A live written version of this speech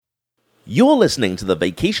You're listening to the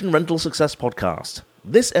Vacation Rental Success Podcast.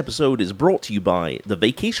 This episode is brought to you by the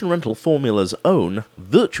Vacation Rental Formula's own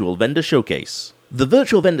Virtual Vendor Showcase. The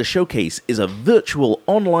Virtual Vendor Showcase is a virtual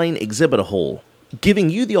online exhibitor hall, giving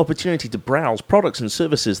you the opportunity to browse products and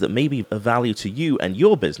services that may be of value to you and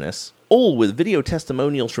your business, all with video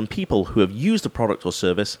testimonials from people who have used a product or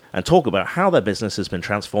service and talk about how their business has been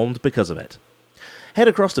transformed because of it. Head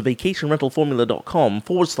across to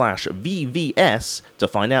vacationrentalformula.com/VVS to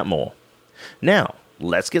find out more. Now,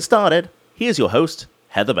 let's get started. Here's your host,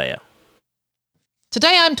 Heather Bayer.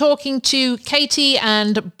 Today I'm talking to Katie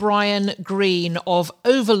and Brian Green of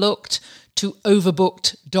Overlooked to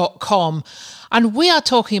Overbooked.com, and we are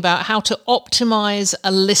talking about how to optimize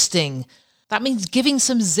a listing. That means giving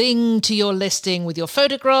some zing to your listing with your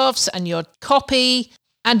photographs and your copy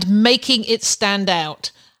and making it stand out.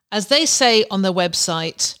 As they say on their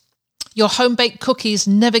website, your home-baked cookies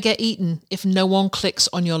never get eaten if no one clicks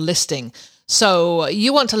on your listing. So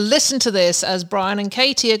you want to listen to this as Brian and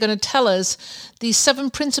Katie are going to tell us these 7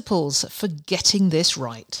 principles for getting this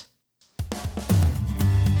right.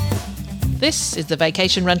 This is the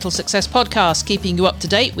Vacation Rental Success Podcast, keeping you up to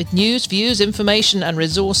date with news, views, information and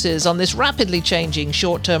resources on this rapidly changing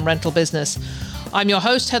short-term rental business. I'm your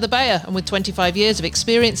host, Heather Bayer, and with 25 years of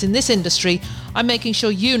experience in this industry, I'm making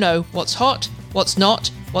sure you know what's hot, what's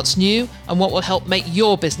not, what's new, and what will help make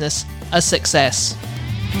your business a success.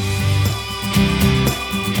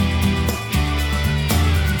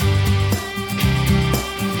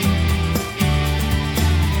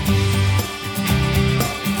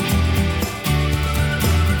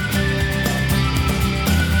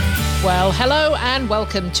 Well, hello and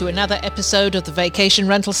welcome to another episode of the Vacation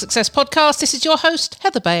Rental Success Podcast. This is your host,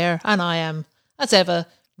 Heather Bayer, and I am, as ever,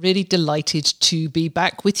 really delighted to be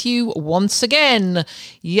back with you once again.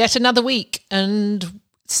 Yet another week, and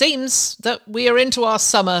it seems that we are into our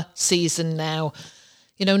summer season now.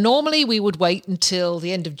 You know, normally we would wait until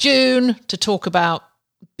the end of June to talk about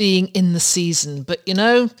being in the season, but you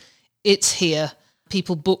know, it's here.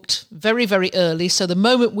 People booked very, very early. So the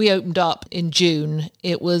moment we opened up in June,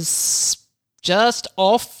 it was just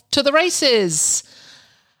off to the races.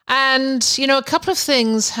 And, you know, a couple of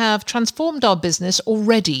things have transformed our business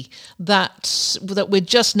already that we're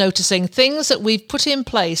just noticing, things that we've put in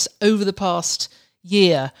place over the past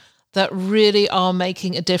year that really are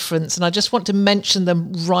making a difference. And I just want to mention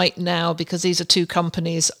them right now because these are 2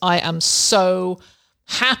 companies I am so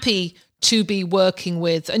happy to be working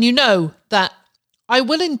with. And you know that I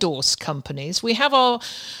will endorse companies. We have our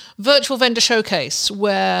virtual vendor showcase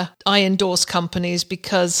where I endorse companies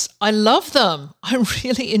because I love them. I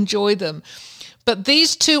really enjoy them. But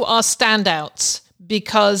these 2 are standouts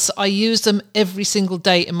because I use them every single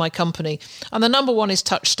day in my company. And the number 1 is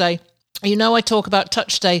TouchStay. You know, I talk about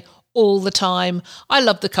TouchStay all the time. I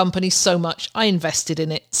love the company so much. I invested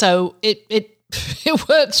in it. So it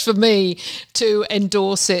works for me to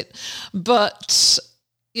endorse it. But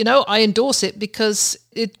you know, I endorse it because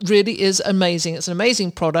it really is amazing. It's an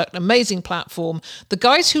amazing product, amazing platform. The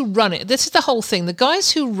guys who run it, this is the whole thing. The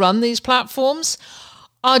guys who run these platforms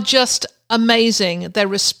are just amazing. They're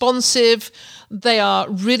responsive. They are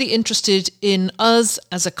really interested in us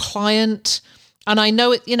as a client. And I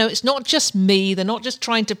know it, you know, it's not just me. They're not just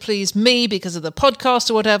trying to please me because of the podcast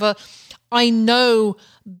or whatever. I know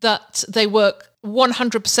that they work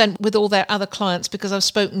 100% with all their other clients because I've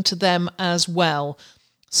spoken to them as well.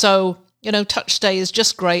 So, you know, TouchStay is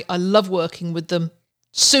just great. I love working with them.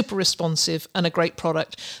 Super responsive and a great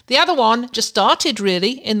product. The other one just started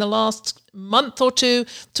really in the last month or 2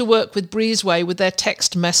 to work with Breezeway with their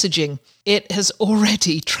text messaging. It has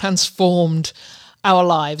already transformed our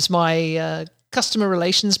lives. My customer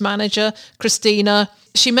relations manager, Christina,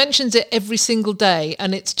 she mentions it every single day,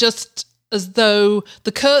 and it's just as though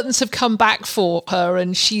the curtains have come back for her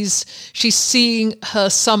and she's seeing her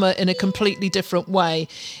summer in a completely different way.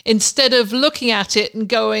 Instead of looking at it and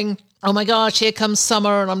going, oh my gosh, here comes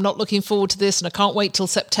summer and I'm not looking forward to this and I can't wait till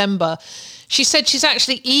September. She said she's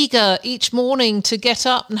actually eager each morning to get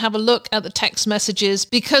up and have a look at the text messages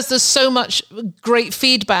because there's so much great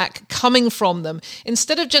feedback coming from them.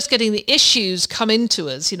 Instead of just getting the issues come into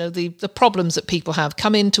us, you know, the problems that people have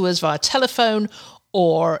come into us via telephone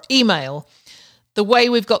or email, the way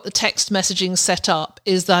we've got the text messaging set up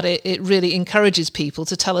is that it really encourages people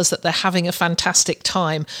to tell us that they're having a fantastic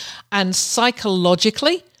time. And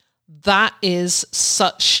psychologically, that is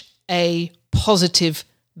such a positive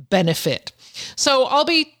benefit. So I'll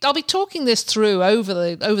be talking this through over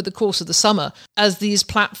the course of the summer as these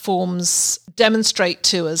platforms demonstrate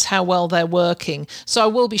to us how well they're working. So I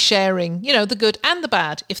will be sharing, the good and the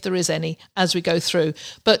bad, if there is any, as we go through.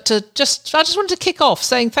 But I just wanted to kick off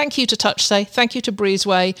saying thank you to TouchSay, thank you to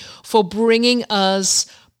Breezeway for bringing us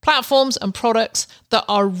platforms and products that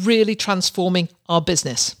are really transforming our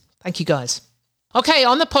business. Thank you, guys. Okay,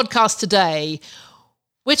 on the podcast today,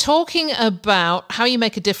 we're talking about how you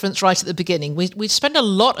make a difference right at the beginning. We spend a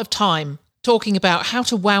lot of time talking about how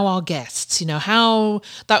to wow our guests, how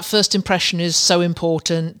that first impression is so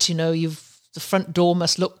important. The front door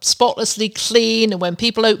must look spotlessly clean, and when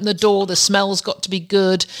people open the door, the smell's got to be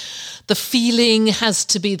good. The feeling has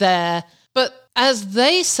to be there. But as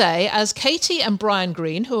they say, as Katie and Brian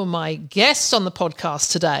Green, who are my guests on the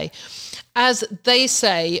podcast today, as they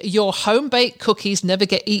say, your home-baked cookies never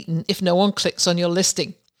get eaten if no one clicks on your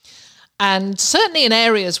listing. And certainly in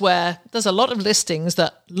areas where there's a lot of listings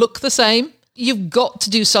that look the same, you've got to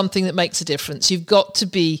do something that makes a difference. You've got to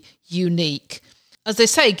be unique. As they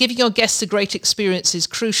say, giving your guests a great experience is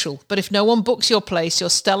crucial. But if no one books your place,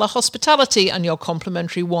 your stellar hospitality and your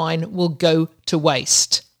complimentary wine will go to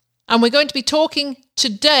waste. And we're going to be talking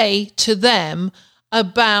today to them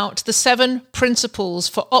about the 7 principles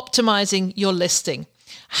for optimizing your listing,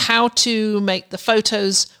 how to make the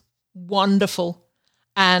photos wonderful,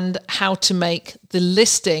 and how to make the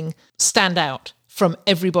listing stand out from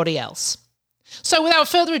everybody else. So without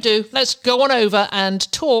further ado, let's go on over and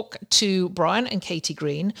talk to Brian and Katie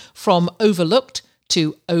Green from Overlooked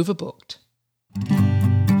to Overbooked.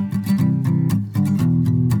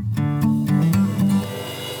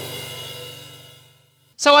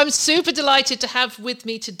 So I'm super delighted to have with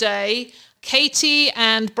me today Katie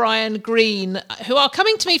and Brian Green, who are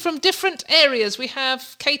coming to me from different areas. We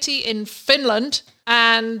have Katie in Finland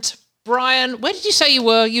and Brian, where did you say you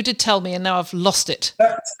were? You did tell me, and now I've lost it.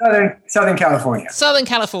 Southern California. Southern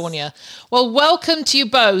California. Well, welcome to you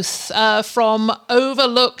both from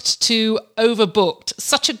Overlooked to Overbooked.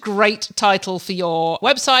 Such a great title for your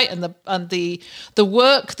website and the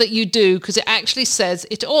work that you do, because it actually says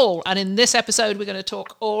it all. And in this episode, we're going to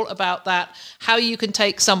talk all about that, how you can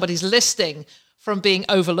take somebody's listing from being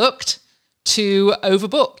overlooked to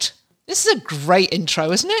overbooked. This is a great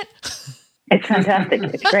intro, isn't it? It's fantastic.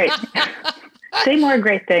 It's great. Say more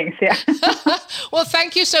great things. Yeah. Well,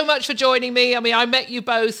 thank you so much for joining me. I mean, I met you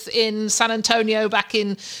both in San Antonio back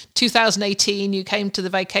in 2018. You came to the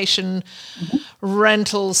Vacation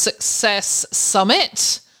Rental Success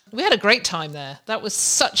Summit. We had a great time there. That was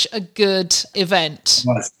such a good event.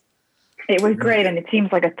 It was great, and it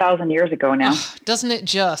seems like 1,000 years ago now. Oh, doesn't it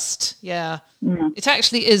just? Yeah. It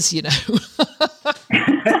actually is,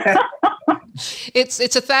 It's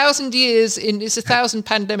 1,000 years it's 1,000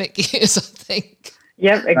 pandemic years, I think.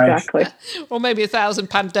 Yep, exactly. Or maybe 1,000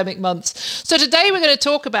 pandemic months. So today we're going to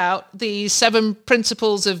talk about the 7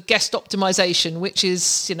 principles of guest optimization, which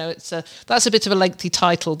is, that's a bit of a lengthy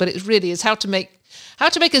title, but it really is how to make a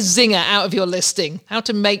zinger out of your listing, how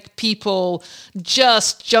to make people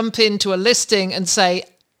just jump into a listing and say,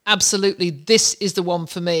 absolutely, this is the one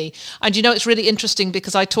for me. And it's really interesting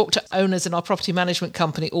because I talk to owners in our property management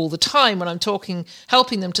company all the time when I'm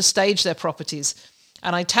helping them to stage their properties.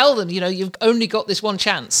 And I tell them, you've only got this one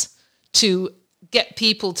chance to get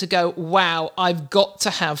people to go, wow, I've got to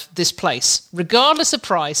have this place, regardless of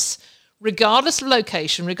price, regardless of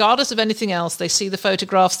location, regardless of anything else. They see the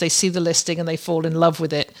photographs, they see the listing, and they fall in love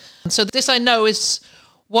with it. And so this, I know, is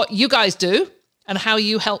what you guys do and how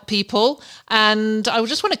you help people. And I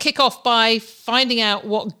just want to kick off by finding out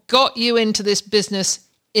what got you into this business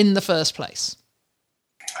in the first place.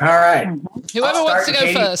 All right. Whoever wants to go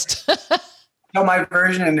Katie, first. Tell my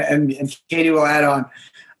version and Katie will add on.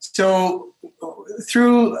 So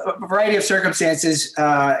through a variety of circumstances,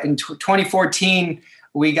 in 2014,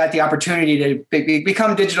 we got the opportunity to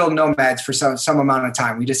become digital nomads for some amount of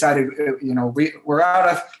time. We decided, we're out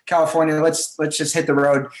of California. Let's just hit the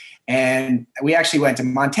road. And we actually went to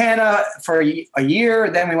Montana for a year.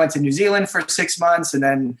 Then we went to New Zealand for 6 months, and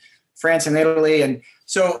then France and Italy. And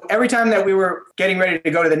so every time that we were getting ready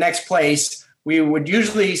to go to the next place, we would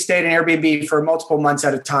usually stay at an Airbnb for multiple months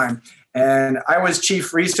at a time. And I was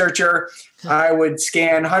chief researcher. I would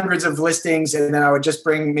scan hundreds of listings, and then I would just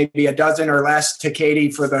bring maybe a dozen or less to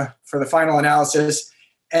Katie for the final analysis.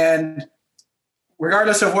 And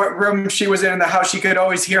regardless of what room she was in the house, she could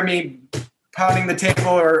always hear me pounding the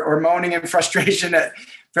table or moaning in frustration at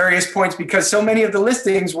various points because so many of the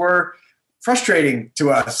listings were frustrating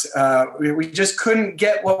to us. We just couldn't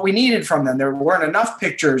get what we needed from them. There weren't enough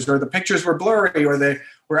pictures, or the pictures were blurry, or they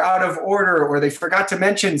were out of order, or they forgot to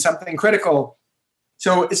mention something critical.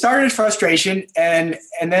 So it started as frustration, and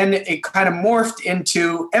then it kind of morphed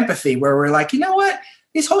into empathy, where we're like, you know what?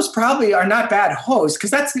 These hosts probably are not bad hosts, because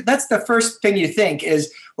that's the first thing you think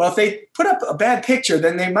is, well, if they put up a bad picture,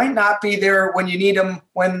 then they might not be there when you need them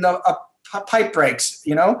when a pipe breaks,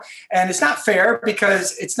 And it's not fair,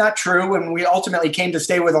 because it's not true. And we ultimately came to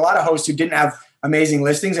stay with a lot of hosts who didn't have amazing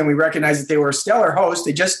listings, and we recognized that they were a stellar host.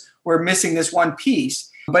 They just were missing this one piece.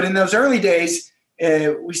 But in those early days,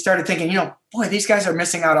 we started thinking, boy, these guys are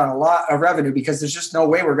missing out on a lot of revenue, because there's just no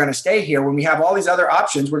way we're going to stay here. When we have all these other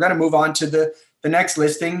options, we're going to move on to the next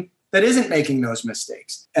listing that isn't making those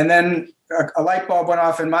mistakes. And then a light bulb went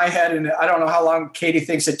off in my head, and I don't know how long Katie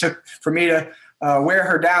thinks it took for me to wear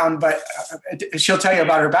her down, but she'll tell you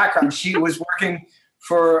about her background. She was working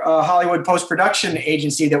for a Hollywood post-production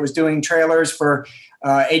agency that was doing trailers for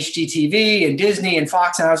HGTV and Disney and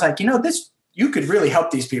Fox. And I was like, you could really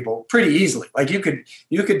help these people pretty easily. Like you could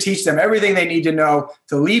teach them everything they need to know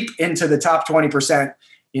to leap into the top 20%,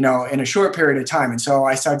 in a short period of time. And so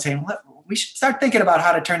I started saying, we should start thinking about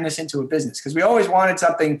how to turn this into a business, because we always wanted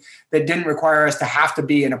something that didn't require us to have to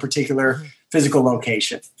be in a particular physical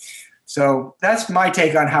location. So that's my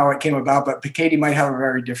take on how it came about, but Katie might have a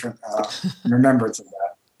very different remembrance of that.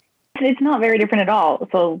 It's not very different at all.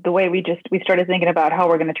 So the way we started thinking about how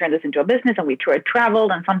we're going to turn this into a business, and we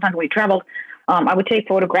traveled, and sometimes we traveled, I would take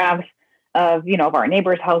photographs of, of our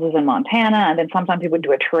neighbors' houses in Montana. And then sometimes we would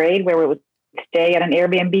do a trade where we would stay at an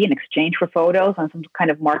Airbnb in exchange for photos and some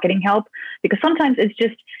kind of marketing help. Because sometimes it's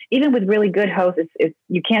just, even with really good hosts,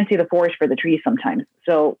 you can't see the forest for the trees sometimes.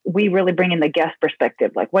 So we really bring in the guest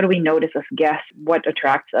perspective. Like, what do we notice as guests? What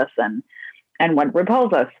attracts us and what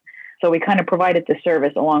repels us? So we kind of provided the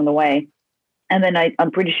service along the way. And then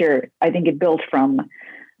I'm pretty sure, I think it started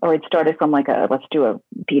from let's do a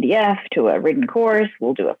PDF to a written course.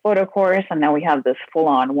 We'll do a photo course. And now we have this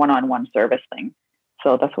full-on one-on-one service thing.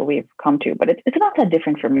 So that's what we've come to. But it's not that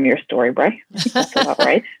different from your story, Bray. That's about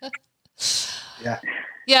right. Yeah.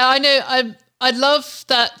 Yeah, I know. I love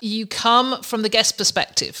that you come from the guest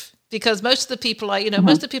perspective, because most of the people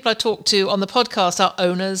most of the people I talk to on the podcast are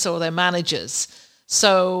owners or they're managers.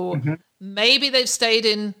 So maybe they've stayed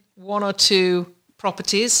in one or two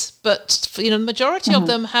properties, but the majority of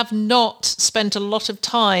them have not spent a lot of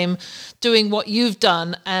time doing what you've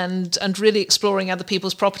done and really exploring other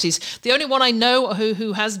people's properties. The only one I know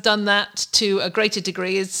who has done that to a greater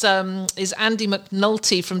degree is Andy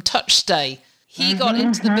McNulty from TouchStay. He got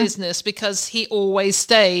into the business because he always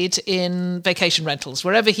stayed in vacation rentals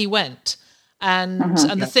wherever he went. And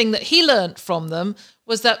the thing that he learned from them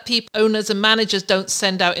was that owners and managers don't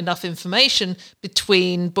send out enough information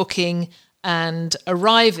between booking and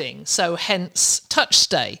arriving. So hence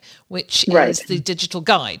TouchStay, which is the digital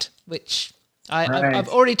guide, which I've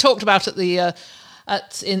already talked about at the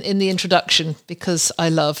in the introduction, because I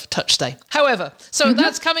love TouchStay. However, so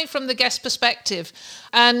that's coming from the guest perspective,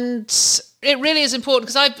 and it really is important,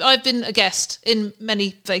 because I've been a guest in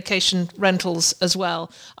many vacation rentals as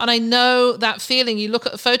well, and I know that feeling. You look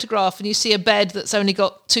at a photograph and you see a bed that's only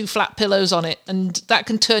got 2 flat pillows on it, and that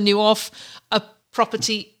can turn you off a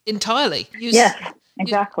property entirely. Yes,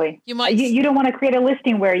 exactly. You don't want to create a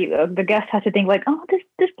listing where the guest has to think like, oh,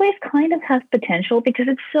 this place kind of has potential, because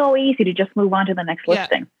it's so easy to just move on to the next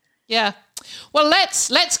listing. Yeah. Well,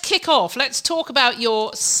 let's kick off. Let's talk about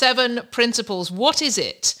your 7 principles. What is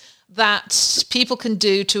it that people can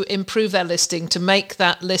do to improve their listing, to make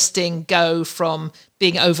that listing go from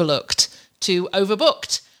being overlooked to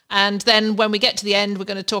overbooked? And then when we get to the end, we're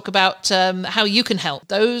going to talk about how you can help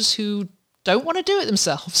those who don't want to do it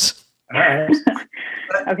themselves. All right.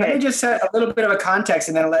 Okay. Let me just set a little bit of a context,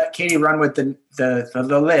 and then let Katie run with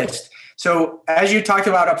the list. So as you talked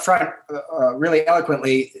about up front really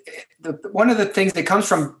eloquently, one of the things that comes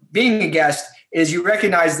from being a guest is you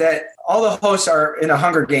recognize that all the hosts are in a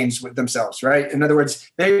Hunger Games with themselves, right? In other words,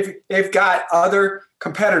 they've got other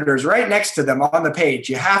competitors right next to them on the page.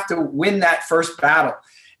 You have to win that first battle.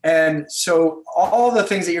 And so all the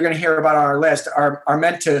things that you're going to hear about on our list are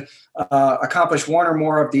meant to accomplish one or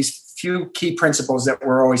more of these few key principles that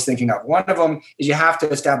we're always thinking of. One of them is you have to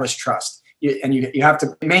establish trust, and you have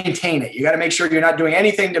to maintain it. You got to make sure you're not doing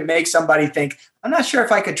anything to make somebody think, I'm not sure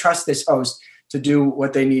if I could trust this host to do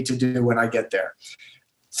what they need to do when I get there.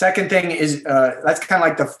 Second thing is that's kind of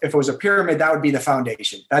like if it was a pyramid, that would be the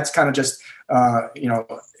foundation. That's kind of just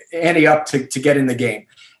ante up to get in the game.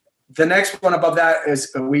 The next one above that is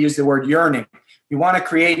we use the word yearning. You want to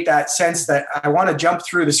create that sense that I want to jump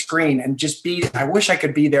through the screen and just I wish I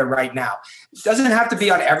could be there right now. It doesn't have to be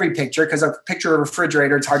on every picture, because a picture of a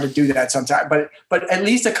refrigerator, it's hard to do that sometimes. But at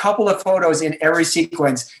least a couple of photos in every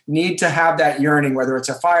sequence need to have that yearning, whether it's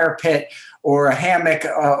a fire pit or a hammock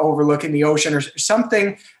overlooking the ocean, or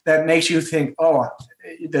something that makes you think, oh,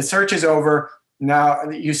 the search is over. Now,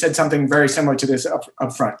 you said something very similar to this up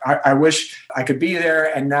front. I wish I could be there,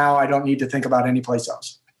 and now I don't need to think about any place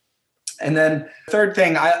else. And then third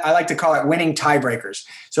thing, I like to call it winning tiebreakers.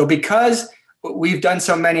 So because we've done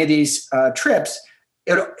so many of these trips,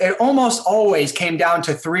 it almost always came down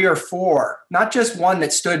to 3 or 4, not just one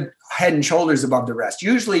that stood head and shoulders above the rest.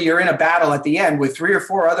 Usually you're in a battle at the end with 3 or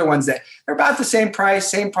 4 other ones that are about the same price,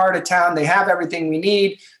 same part of town. They have everything we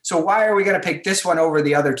need. So why are we going to pick this one over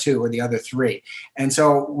the other 2 or the other 3? And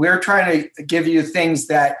so we're trying to give you things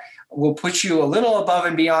that will put you a little above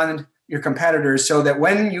and beyond your competitors, so that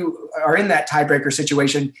when you are in that tiebreaker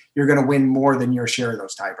situation, you're going to win more than your share of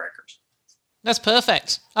those tiebreakers. That's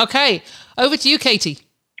perfect. Okay, over to you, Katie.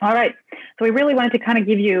 All right. So we really wanted to kind of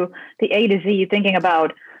give you the A to Z, thinking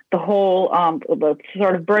about the whole the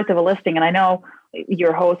sort of birth of a listing. And I know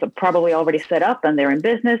your hosts are probably already set up and they're in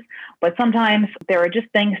business, but sometimes there are just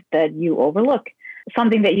things that you overlook,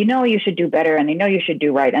 something that you know you should do better and you know you should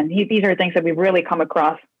do right. And these are things that we've really come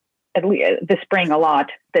across at least this spring a lot,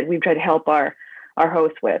 that we've tried to help our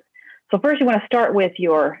hosts with. So first, you want to start with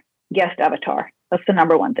your guest avatar. That's the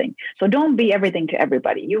number one thing. So don't be everything to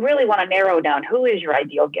everybody. You really want to narrow down who is your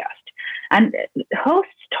ideal guest. And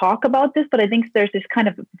hosts talk about this, but I think there's this kind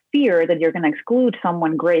of fear that you're going to exclude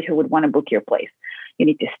someone great who would want to book your place. You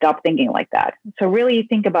need to stop thinking like that. So really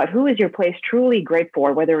think about who is your place truly great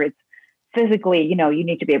for, whether it's physically, you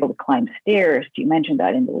need to be able to climb stairs. You mentioned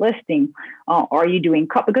that in the listing. Are you doing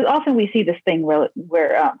because often we see this thing where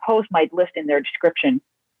hosts might list in their description,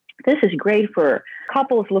 this is great for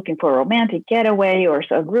couples looking for a romantic getaway, or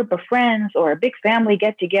a group of friends, or a big family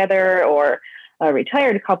get together, or a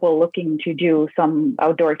retired couple looking to do some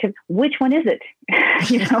outdoor activity. Which one is it?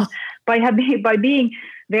 By being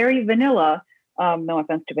very vanilla, no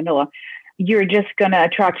offense to vanilla, you're just going to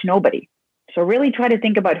attract nobody. So really try to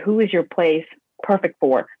think about who is your place perfect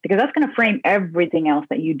for, because that's going to frame everything else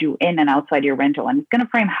that you do in and outside your rental. And it's going to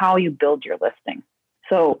frame how you build your listing.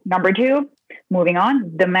 So number 2, moving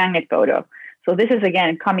on, the magnet photo. So this is,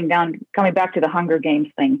 again, coming back to the Hunger Games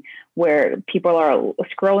thing, where people are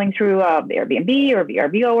scrolling through the Airbnb or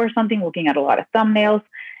VRBO or something, looking at a lot of thumbnails.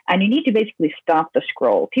 And you need to basically stop the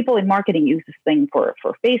scroll. People in marketing use this thing for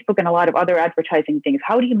Facebook and a lot of other advertising things.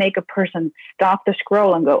 How do you make a person stop the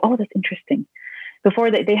scroll and go, oh, that's interesting?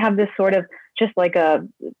 Before they have this sort of just like a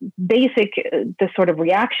basic this sort of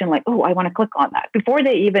reaction, like, oh, I want to click on that, before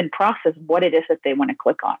they even process what it is that they want to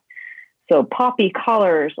click on. So poppy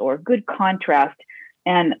colors or good contrast.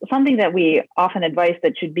 And something that we often advise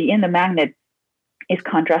that should be in the magnet is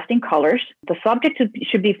contrasting colors. The subject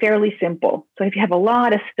should be fairly simple. So if you have a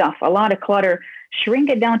lot of stuff, a lot of clutter, shrink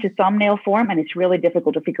it down to thumbnail form, and it's really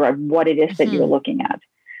difficult to figure out what it is that you're looking at.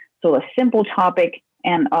 So a simple topic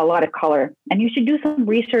and a lot of color. And you should do some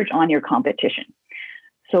research on your competition.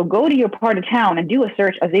 So go to your part of town and do a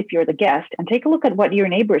search as if you're the guest, and take a look at what your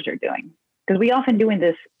neighbors are doing. Because we often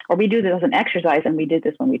we do this as an exercise, and we did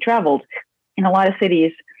this when we traveled. In a lot of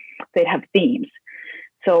cities, they'd have themes.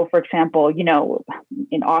 So, for example,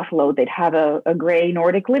 in Oslo, they'd have a gray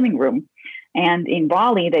Nordic living room. And in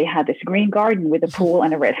Bali, they had this green garden with a pool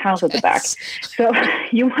and a red house at the back. So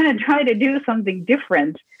you want to try to do something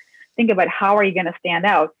different. Think about how are you going to stand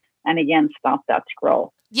out? And again, stop that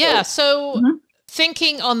scroll. Yeah, so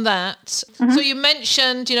thinking on that, so you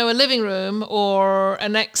mentioned, a living room or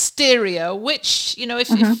an exterior, which,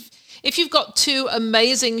 if you've got 2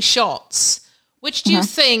 amazing shots, which do you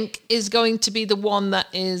think is going to be the one that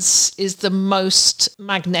is the most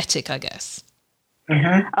magnetic, I guess?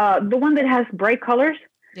 The one that has bright colors.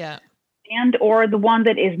 Yeah. And or the one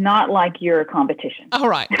that is not like your competition. All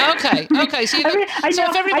right. Okay. So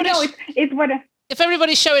if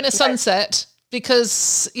everybody's showing a sunset,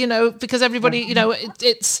 because everybody,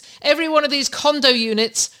 it's every one of these condo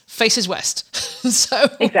units faces west. So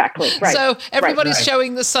exactly. Right. So everybody's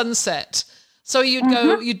showing the sunset. So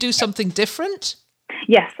you'd do something different?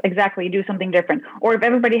 Yes, exactly. You do something different. Or if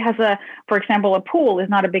everybody has for example, a pool is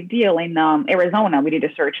not a big deal in Arizona. We did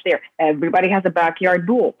a search there. Everybody has a backyard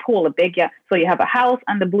pool, so you have a house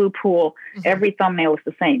and the blue pool. Every thumbnail is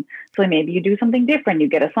the same. So maybe you do something different. You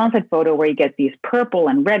get a sunset photo where you get these purple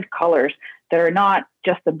and red colors that are not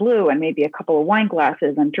just the blue, and maybe a couple of wine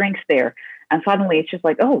glasses and drinks there. And suddenly it's just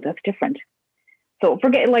like, oh, that's different. So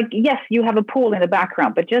forget, yes, you have a pool in the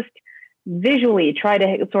background, but just visually try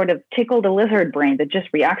to sort of tickle the lizard brain that just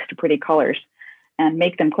reacts to pretty colors and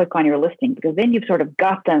make them click on your listing, because then you've sort of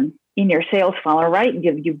got them in your sales funnel, right?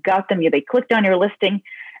 You've got them, they clicked on your listing,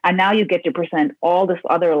 and now you get to present all this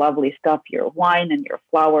other lovely stuff, your wine and your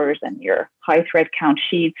flowers and your high thread count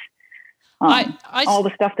sheets. all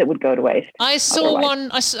the stuff that would go to waste. I saw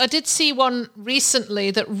one. I did see one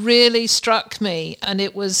recently that really struck me, and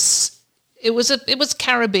it was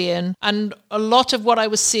Caribbean, and a lot of what I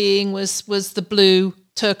was seeing was the blue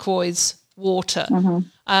turquoise water.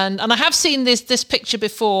 And I have seen this picture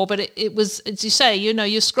before, but it was, as you say, you're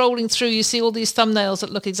scrolling through, you see all these thumbnails that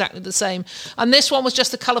look exactly the same. And this one was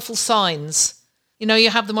just the colourful signs. You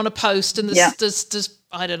have them on a post, and there's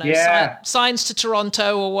I don't know, signs to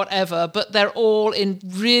Toronto or whatever, but they're all in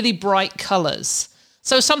really bright colours.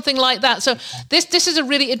 So something like that. So this is a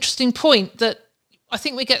really interesting point that I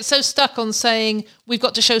think we get so stuck on saying we've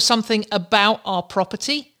got to show something about our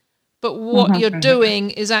property. But what you're doing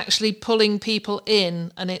is actually pulling people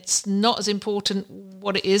in, and it's not as important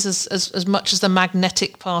what it is as much as the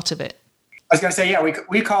magnetic part of it. I was going to say,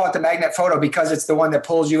 we call it the magnet photo because it's the one that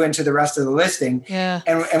pulls you into the rest of the listing. Yeah.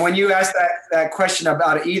 And when you ask that question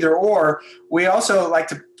about either or, we also like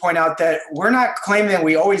to point out that we're not claiming that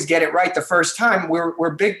we always get it right the first time. We're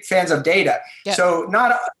big fans of data. Yeah. So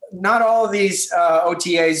not all of these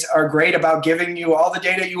OTAs are great about giving you all the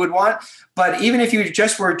data you would want. But even if you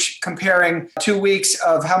just were comparing 2 weeks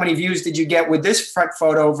of how many views did you get with this front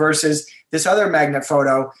photo versus this other magnet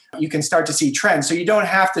photo, you can start to see trends. So you don't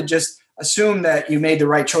have to just assume that you made the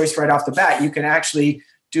right choice right off the bat. You can actually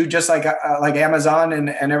do just like Amazon and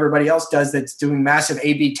everybody else does that's doing massive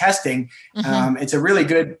A/B testing. It's a really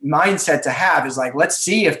good mindset to have, is like, let's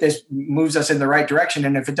see if this moves us in the right direction.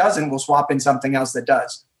 And if it doesn't, we'll swap in something else that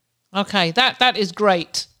does. Okay, that is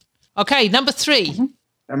great. Okay, number 3.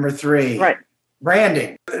 Number 3. Right.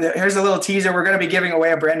 Branding. Here's a little teaser. We're going to be giving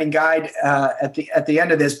away a branding guide at the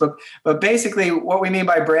end of this. But basically what we mean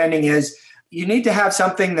by branding is you need to have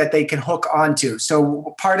something that they can hook onto.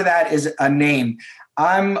 So part of that is a name.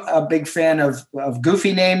 I'm a big fan of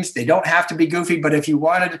goofy names. They don't have to be goofy, but if you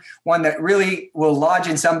wanted one that really will lodge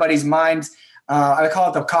in somebody's mind, I call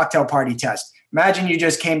it the cocktail party test. Imagine you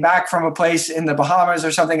just came back from a place in the Bahamas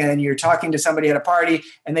or something, and you're talking to somebody at a party,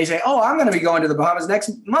 and they say, "Oh, I'm going to be going to the Bahamas next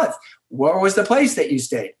month. Where was the place that you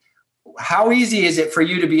stayed?" How easy is it for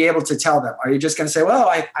you to be able to tell them? Are you just going to say, "Well,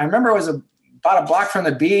 I remember it was about a block from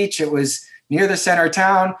the beach. It was near the center of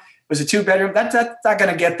town. It was a 2-bedroom." That's not going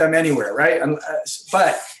to get them anywhere, right?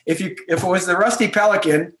 But if it was the Rusty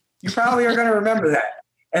Pelican, you probably are going to remember that.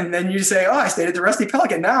 And then you say, "Oh, I stayed at the Rusty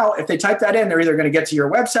Pelican." Now, if they type that in, they're either going to get to your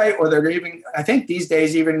website, or they're even, I think these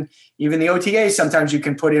days, even the OTAs, sometimes you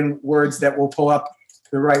can put in words that will pull up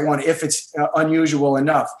the right one if it's unusual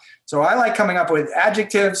enough. So I like coming up with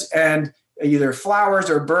adjectives and either flowers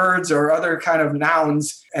or birds or other kind of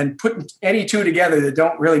nouns, and putting any two together that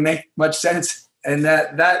don't really make much sense. And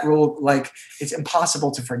that will, like, it's impossible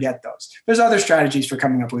to forget those. There's other strategies for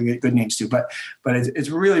coming up with good names too, but it's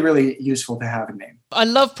really, really useful to have a name. I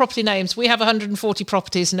love property names. We have 140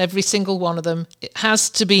 properties, and every single one of them, it has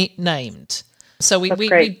to be named. So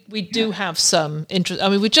we do have some interest. I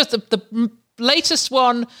mean, we just the latest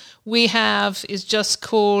one we have is just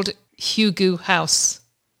called Hugo House.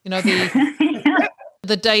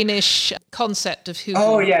 The Danish concept of Hugo.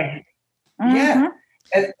 Oh yeah, yeah.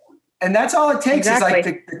 And that's all it takes. Exactly. Is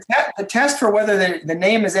like the test for whether the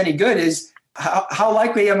name is any good is how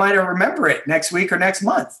likely am I to remember it next week or next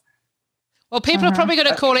month? Well, people are probably going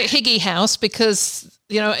to call it Higgy House because,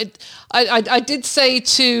 I did say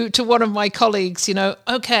to one of my colleagues,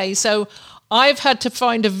 okay, so I've had to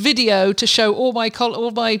find a video to show all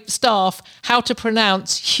my staff how to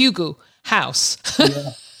pronounce Hugo House.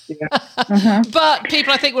 Yeah. But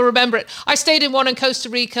people, I think, will remember it. I stayed in one in Costa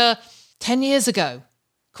Rica 10 years ago,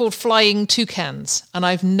 called Flying Toucans, and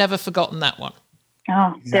I've never forgotten that one.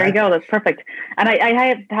 Oh, there you go. That's perfect. And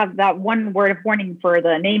I have that one word of warning for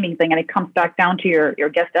the naming thing, and it comes back down to your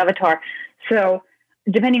guest avatar. So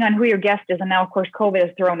depending on who your guest is, and now, of course, COVID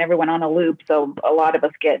has thrown everyone on a loop, so a lot of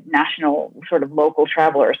us get national, sort of local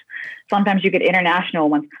travelers. Sometimes you get international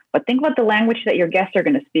ones. But think about the language that your guests are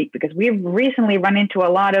going to speak, because we've recently run into a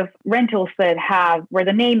lot of rentals that have where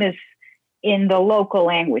the name is in the local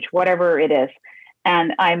language, whatever it is.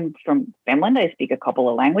 And I'm from Finland. I speak a couple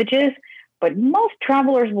of languages, but most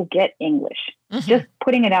travelers will get English. Mm-hmm. Just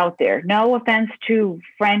putting it out there. No offense to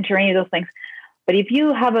French or any of those things. But if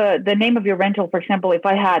you have the name of your rental, for example, if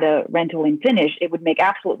I had a rental in Finnish, it would make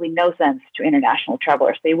absolutely no sense to international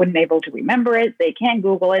travelers. They wouldn't be able to remember it. They can't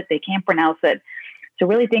Google it. They can't pronounce it. So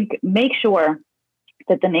really make sure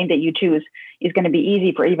that the name that you choose is going to be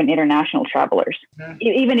easy for even international travelers. Mm-hmm.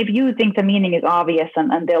 Even if you think the meaning is obvious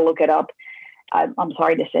and they'll look it up, I'm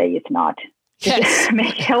sorry to say it's not. Yes.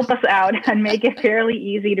 Help us out and make it fairly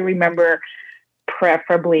easy to remember,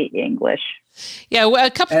 preferably English. Yeah, well,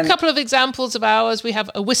 a couple of examples of ours. We have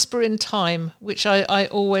A Whisper in Time, which I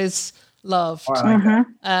always loved. Oh, I like that.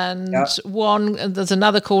 And there's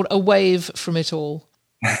another called A Wave from It All.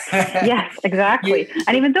 Yes, exactly.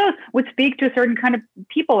 And even those would speak to a certain kind of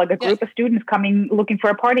people, like a group of students coming looking for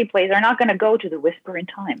a party place. They're not going to go to the Whisper in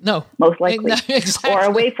Time. No. Most likely. No, exactly. Or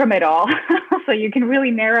Away from It All. So you can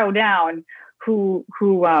really narrow down who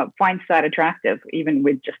finds that attractive, even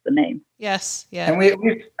with just the name. Yes, yeah. And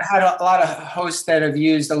we've had a lot of hosts that have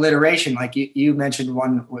used alliteration, like you mentioned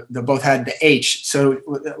one that both had the H. So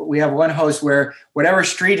we have one host where whatever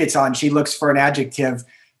street it's on, she looks for an adjective.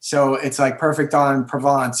 So it's like perfect on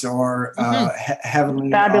Provence or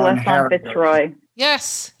heavenly fabulous on on Fitzroy.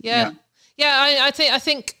 Yes, yeah. I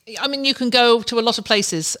think. I mean, you can go to a lot of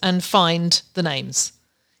places and find the names.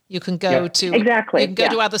 You can go to You can go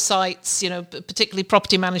to other sites, particularly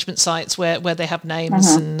property management sites where they have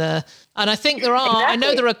names, and I think there are. Exactly. I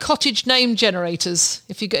know there are cottage name generators.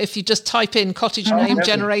 If you just type in cottage name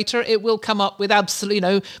generator, it will come up with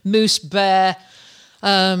absolutely moose, bear,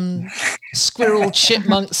 squirrel,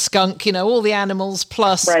 chipmunk, skunk. All the animals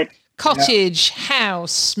plus cottage,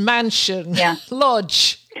 house, mansion,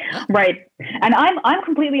 lodge. Right. And I'm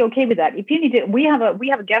completely okay with that. If you need to, we have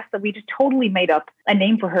a guest that we just totally made up a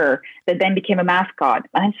name for her that then became a mascot.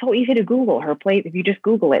 And it's so easy to Google her place. If you just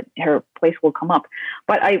Google it, her place will come up.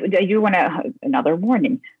 But I do want to, another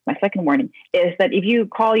warning, my second warning is that if you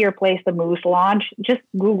call your place the Moose Lodge, just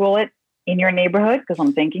Google it in your neighborhood, because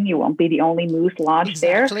I'm thinking you won't be the only Moose Lodge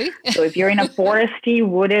there. So if you're in a foresty,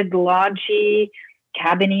 wooded, lodgy,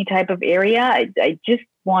 cabiny type of area, I just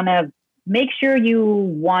want to make sure you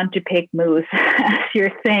want to pick moose as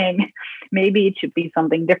your thing. Maybe it should be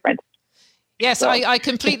something different. Yes, so I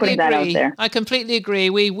completely agree. I completely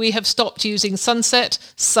agree. We have stopped using sunset,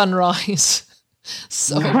 sunrise,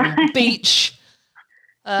 beach.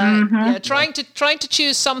 Trying to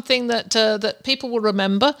choose something that people will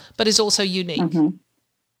remember, but is also unique.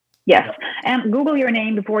 Yes, and Google your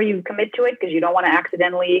name before you commit to it, because you don't want to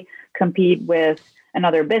accidentally compete with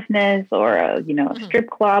another business or a strip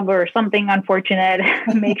club or something unfortunate.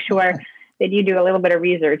 Make sure that you do a little bit of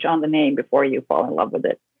research on the name before you fall in love with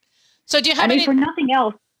it. So do you have any for nothing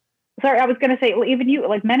else? Sorry, I was going to say, even you,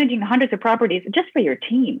 like managing hundreds of properties just for your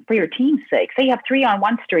team's sake. Say you have 3 on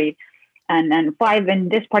one street and 5 in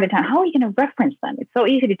this part of town. How are you going to reference them? It's so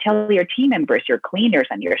easy to tell your team members, your cleaners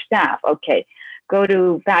and your staff, okay, go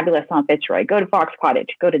to Fabulous on Fitzroy, go to Fox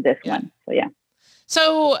Cottage, go to this one. So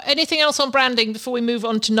So anything else on branding before we move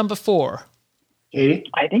on to number 4? Katie?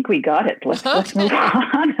 I think we got it. Let's move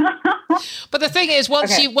on. But the thing is,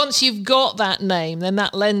 once you've got that name, then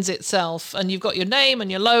that lends itself, and you've got your name and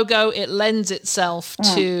your logo, it lends itself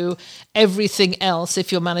to everything else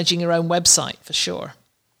if you're managing your own website, for sure.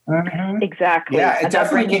 Exactly. Yeah, it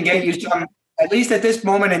definitely can get you some, at least at this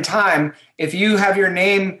moment in time, if you have your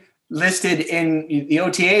name listed in the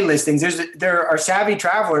OTA listings, there are savvy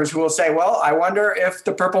travelers who will say, well, I wonder if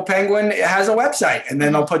the Purple Penguin has a website, and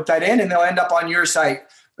then they'll put that in and they'll end up on your site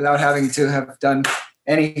without having to have done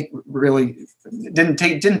any didn't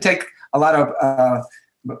take a lot of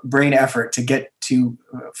brain effort to get to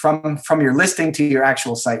from your listing to your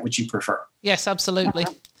actual site, which you prefer. Yes, absolutely.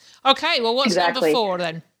 Okay, well, what's number 4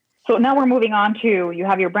 then? So now we're moving on to, you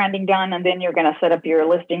have your branding done, and then you're going to set up your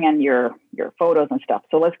listing and your photos and stuff.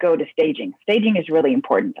 So let's go to staging. Staging is really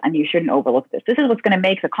important, and you shouldn't overlook this. This is what's going to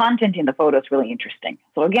make the content in the photos really interesting.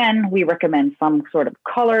 So again, we recommend some sort of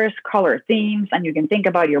color themes, and you can think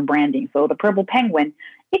about your branding. So the Purple Penguin,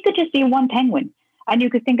 it could just be one penguin. And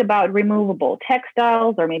you could think about removable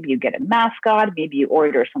textiles, or maybe you get a mascot, maybe you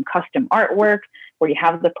order some custom artwork where you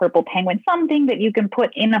have the Purple Penguin, something that you can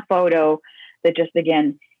put in a photo that just,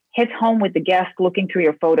 again, hits home with the guest looking through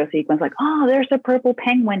your photo sequence, like, oh, there's a Purple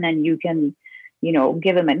Penguin, and you can,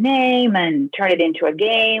 give him a name and turn it into a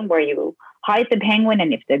game where you hide the penguin,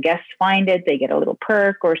 and if the guests find it, they get a little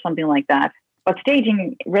perk or something like that. But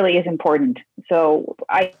staging really is important. So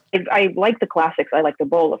I like the classics. I like the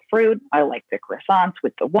bowl of fruit. I like the croissants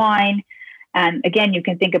with the wine. And again, you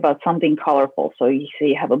can think about something colorful. So you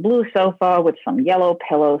have a blue sofa with some yellow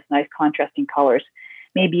pillows, nice contrasting colors.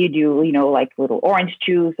 Maybe you do, like little orange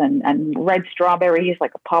juice and red strawberries,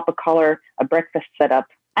 like a pop of color, a breakfast setup.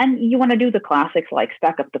 And you want to do the classics, like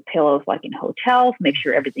stack up the pillows like in hotels, make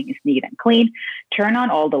sure everything is neat and clean. Turn on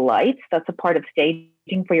all the lights. That's a part of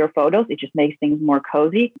staging for your photos. It just makes things more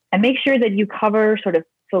cozy. And make sure that you cover sort of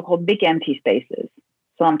so-called big empty spaces.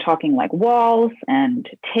 So I'm talking like walls and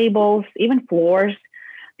tables, even floors,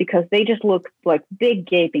 because they just look like big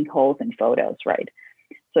gaping holes in photos, right?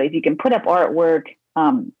 So if you can put up artwork,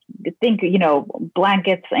 think,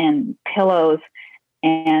 blankets and pillows,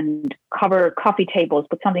 and cover coffee tables,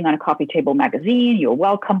 put something on a coffee table magazine, your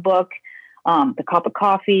welcome book, the cup of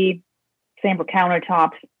coffee, same for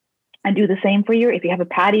countertops, and do the same for if you have a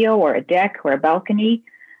patio or a deck or a balcony,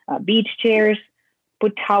 beach chairs,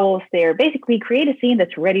 put towels there. Basically, create a scene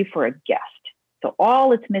that's ready for a guest. So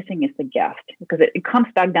all it's missing is the guest, because it comes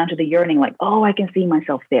back down to the yearning, like, oh, I can see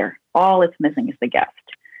myself there. All it's missing is the guest.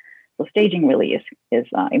 So staging really is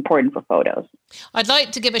important for photos. I'd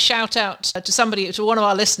like to give a shout out to one of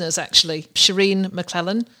our listeners, actually, Shireen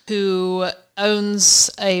McClellan, who owns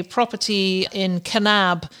a property in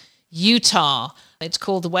Kanab, Utah. It's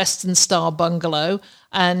called the Western Star Bungalow,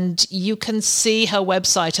 and you can see her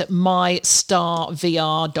website at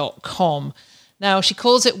mystarvr.com. Now, she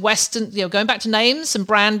calls it Western, going back to names and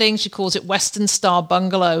branding, she calls it Western Star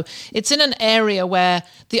Bungalow. It's in an area where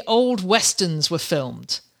the old Westerns were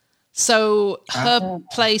filmed. So her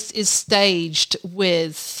place is staged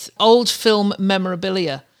with old film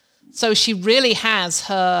memorabilia. So she really has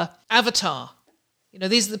her avatar.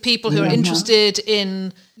 These are the people who are interested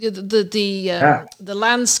in the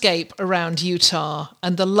landscape around Utah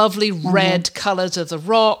and the lovely red colors of the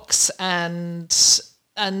rocks and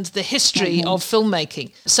the history of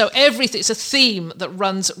filmmaking. So everything, it's a theme that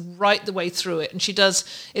runs right the way through it. And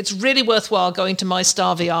it's really worthwhile going to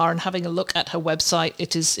MyStarVR and having a look at her website.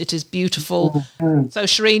 It is beautiful. So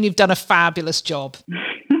Shireen, you've done a fabulous job.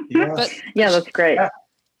 That's great.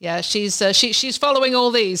 Yeah, she's following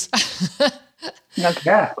all these. That's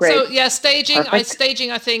great. So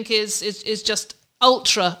staging I think is just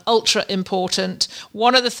ultra important.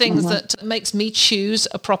 One of the things that makes me choose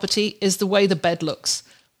a property is the way the bed looks.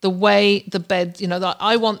 The way the bed, that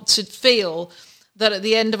I want to feel that at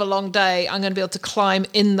the end of a long day, I'm going to be able to climb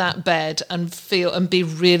in that bed and feel and be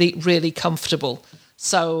really, really comfortable.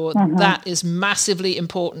 So that is massively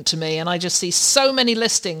important to me. And I just see so many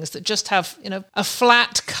listings that just have, a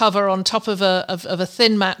flat cover on top of a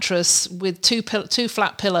thin mattress with two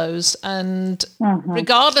flat pillows. And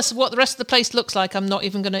regardless of what the rest of the place looks like, I'm not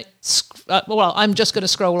even going to, I'm just going to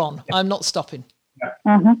scroll on. I'm not stopping.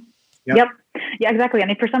 Yep. Yeah, exactly. And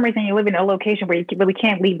if for some reason you live in a location where you really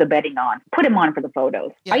can't leave the bedding on, put them on for the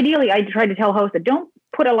photos. Yeah. Ideally, I try to tell hosts that don't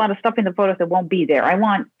put a lot of stuff in the photos that won't be there. I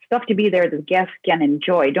want stuff to be there that guests can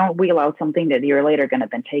enjoy. Don't wheel out something that you're later going to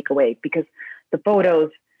then take away, because the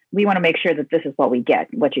photos, we want to make sure that this is what we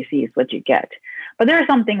get. What you see is what you get. But there are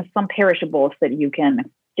some perishables that you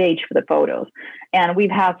can stage for the photos. And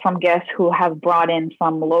we've had some guests who have brought in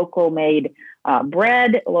some local made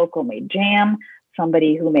bread, local made jam,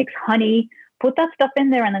 somebody who makes honey. Put that stuff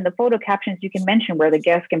in there, and then the photo captions, you can mention where the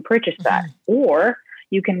guests can purchase that. Or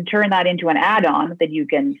you can turn that into an add-on that you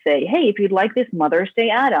can say, hey, if you'd like this Mother's Day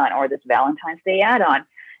add-on or this Valentine's Day add-on,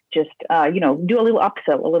 just, do a little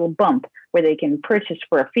upsell, a little bump where they can purchase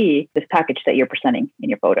for a fee this package that you're presenting in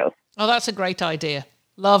your photos. Oh, that's a great idea.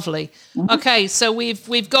 Lovely. Okay, so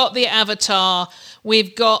we've got the avatar,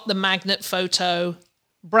 we've got the magnet photo,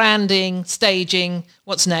 branding, staging.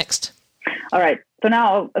 What's next? All right. So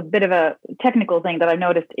now a bit of a technical thing that I've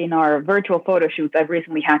noticed in our virtual photo shoots, I've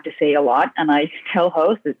recently had to say a lot, and I tell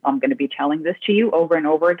hosts, I'm going to be telling this to you over and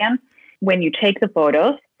over again. When you take the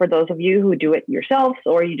photos, for those of you who do it yourselves,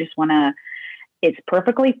 or you just want to, it's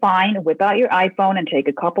perfectly fine. Whip out your iPhone and take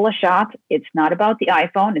a couple of shots. It's not about the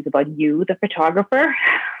iPhone. It's about you, the photographer.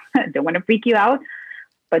 I don't want to freak you out,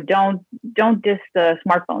 but don't diss the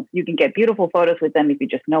smartphones. You can get beautiful photos with them if you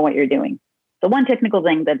just know what you're doing. The one technical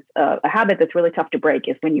thing that's a habit that's really tough to break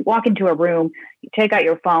is when you walk into a room, you take out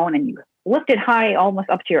your phone and you lift it high,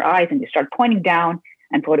 almost up to your eyes, and you start pointing down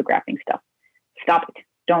and photographing stuff. Stop it.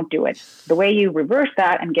 Don't do it. The way you reverse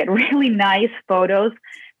that and get really nice photos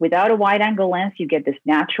without a wide angle lens, you get this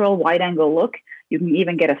natural wide angle look. You can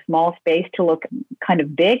even get a small space to look kind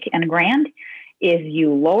of big and grand, is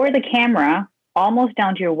you lower the camera almost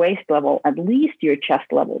down to your waist level, at least your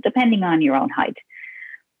chest level, depending on your own height.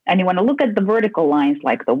 And you want to look at the vertical lines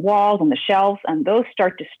like the walls and the shelves, and those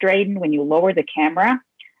start to straighten when you lower the camera,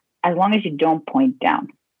 as long as you don't point down.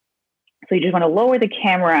 So you just want to lower the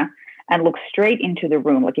camera and look straight into the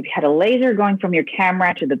room. Like if you had a laser going from your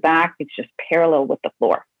camera to the back, it's just parallel with the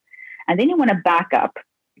floor. And then you want to back up.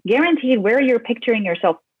 Guaranteed where you're picturing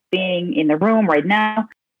yourself being in the room right now,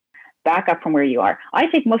 back up from where you are. I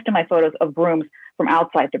take most of my photos of rooms from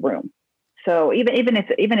outside the room. So even if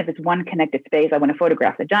it's one connected space, I want to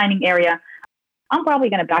photograph the dining area, I'm probably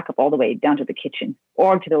going to back up all the way down to the kitchen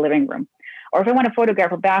or to the living room. Or if I want to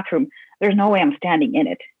photograph a bathroom, there's no way I'm standing in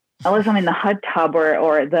it, unless I'm in the hot tub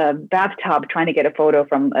or the bathtub trying to get a photo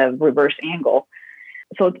from a reverse angle.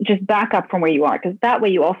 So just back up from where you are, because that way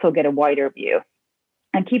you also get a wider view.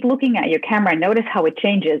 And keep looking at your camera and notice how it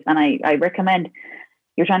changes. And I recommend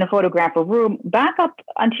you're trying to photograph a room, back up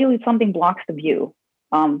until something blocks the view.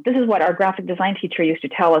 This is what our graphic design teacher used to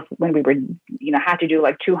tell us when we were, had to do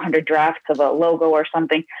like 200 drafts of a logo or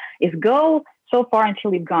something, is go so far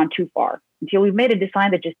until you've gone too far, until we've made a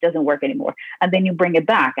design that just doesn't work anymore. And then you bring it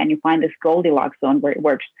back and you find this Goldilocks zone where it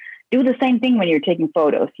works. Do the same thing when you're taking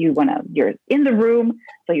photos. You're in the room,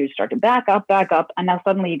 so you start to back up, and now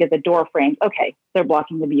suddenly you get the door frames. Okay, they're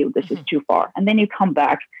blocking the view. This is too far. And then you come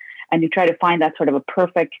back and you try to find that sort of a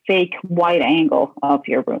perfect fake wide angle of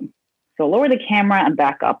your room. So lower the camera and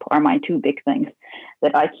back up are my two big things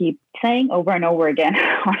that I keep saying over and over again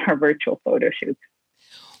on our virtual photo shoots.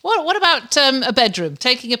 What about a bedroom?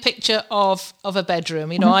 Taking a picture of a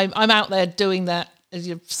bedroom. I'm out there doing that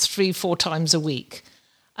 3-4 times a week.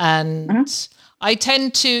 And I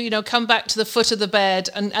tend to, come back to the foot of the bed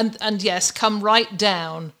and yes, come right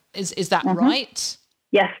down. Is that right?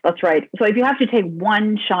 Yes, that's right. So if you have to take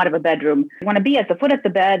one shot of a bedroom, you want to be at the foot of the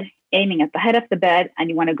bed, aiming at the head of the bed, and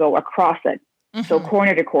you want to go across it. So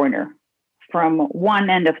corner to corner, from one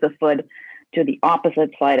end of the foot to the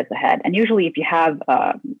opposite side of the head. And usually if you have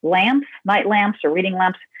lamps, night lamps or reading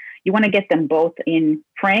lamps, you want to get them both in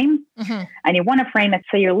frame. And you want to frame it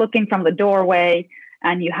so you're looking from the doorway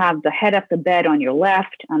and you have the head of the bed on your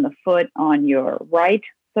left and the foot on your right,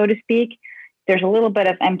 so to speak. There's a little bit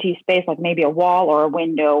of empty space, like maybe a wall or a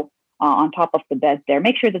window on top of the bed there.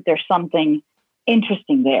 Make sure that there's something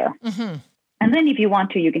interesting there. And then if you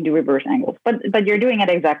want to, you can do reverse angles. But you're doing it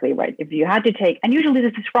exactly right. If you had to take, and usually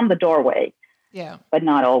this is from the doorway, but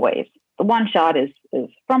not always. The one shot is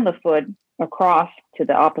from the foot across to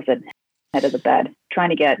the opposite head of the bed, trying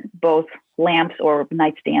to get both lamps or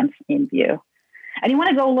nightstands in view. And you want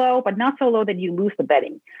to go low, but not so low that you lose the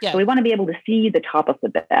bedding. So we want to be able to see the top of the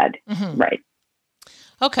bed. Right.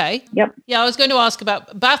 Okay. Yep. Yeah, I was going to ask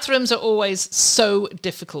about bathrooms are always so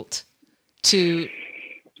difficult to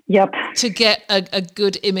get a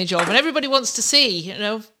good image of. And everybody wants to see,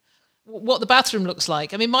 what the bathroom looks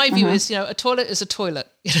like. I mean, my view is, a toilet is a toilet.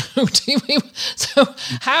 So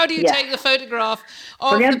how do you take the photograph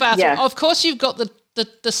of the bathroom? Of course, you've got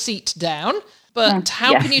the seat down. But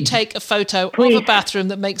how can you take a photo of a bathroom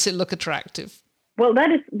that makes it look attractive? Well, that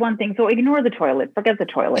is one thing. So ignore the toilet. Forget the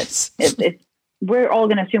toilet. We're all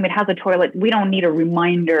going to assume it has a toilet. We don't need a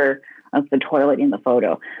reminder of the toilet in the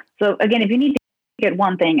photo. So again, if you need to get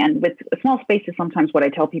one thing, and with small spaces, sometimes what I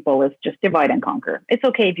tell people is just divide and conquer. It's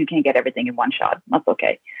okay if you can't get everything in one shot. That's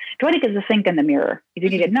okay. Try to get the sink and the mirror. If you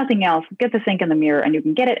can get nothing else, get the sink and the mirror, and you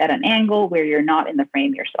can get it at an angle where you're not in the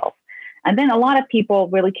frame yourself. And then a lot of people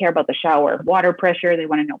really care about the shower, water pressure. They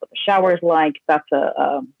want to know what the shower is like. That's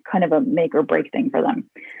a kind of a make or break thing for them.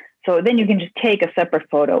 So then you can just take a separate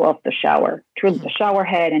photo of the shower, the shower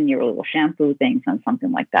head and your little shampoo things and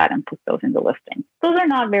something like that, and put those in the listing. Those are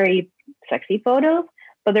not very sexy photos,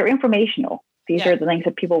 but they're informational. These are the things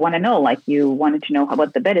that people want to know. Like you wanted to know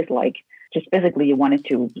what the bed is like. Just physically, you wanted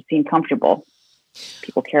to seem comfortable.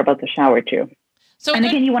 People care about the shower too. And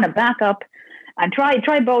again, you want to back up. And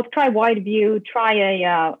try both. Try wide view. Try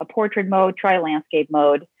a portrait mode. Try landscape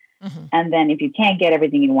mode. And then if you can't get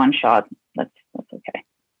everything in one shot, that's okay.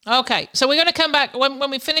 Okay, so we're going to come back when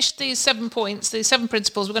we finish these 7 points, these 7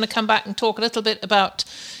 principles. We're going to come back and talk a little bit about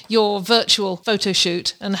your virtual photo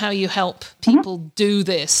shoot and how you help people do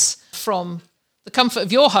this from the comfort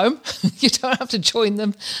of your home. You don't have to join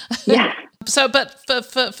them. Yeah. So, but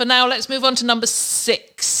for now, let's move on to number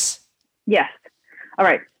 6. Yes. All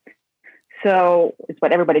right. So it's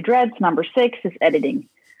what everybody dreads. Number 6 is editing.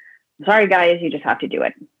 Sorry, guys, you just have to do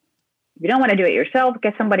it. If you don't want to do it yourself,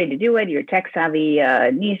 get somebody to do it. Your tech-savvy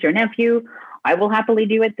niece or nephew. I will happily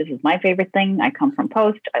do it. This is my favorite thing. I come from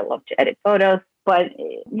post. I love to edit photos. But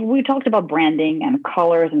we talked about branding and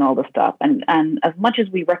colors and all this stuff. And as much as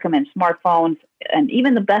we recommend smartphones and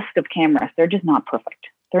even the best of cameras, they're just not perfect.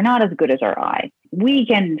 They're not as good as our eye. We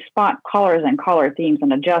can spot colors and color themes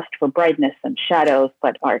and adjust for brightness and shadows,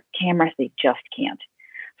 but our cameras, they just can't.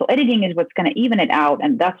 So editing is what's going to even it out,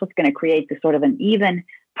 and that's what's going to create this sort of an even,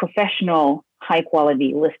 professional,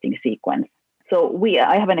 high-quality listing sequence. So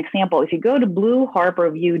I have an example. If you go to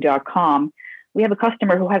blueharborview.com, we have a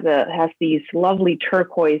customer who has these lovely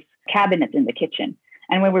turquoise cabinets in the kitchen.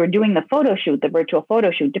 And when we were doing the photo shoot, the virtual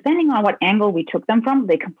photo shoot, depending on what angle we took them from,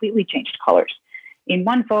 they completely changed colors. In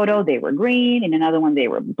one photo, they were green. In another one, they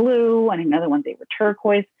were blue. And in another one, they were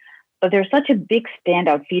turquoise. But there's such a big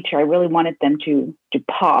standout feature. I really wanted them to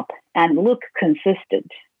pop and look consistent.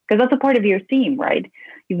 Because that's a part of your theme, right?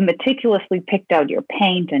 You've meticulously picked out your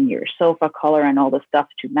paint and your sofa color and all the stuff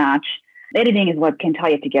to match. Editing is what can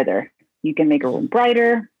tie it together. You can make a room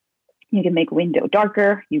brighter. You can make a window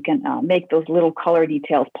darker. You can make those little color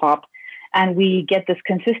details pop. And we get this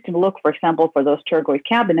consistent look, for example, for those turquoise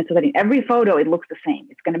cabinets, so that in every photo, it looks the same.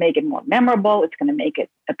 It's going to make it more memorable. It's going to make it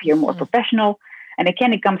appear more professional. And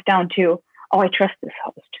again, it comes down to, oh, I trust this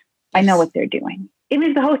host. I know what they're doing. Even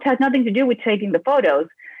if the host has nothing to do with taking the photos,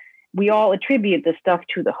 we all attribute the stuff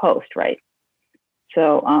to the host, right?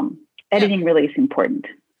 So editing really is important.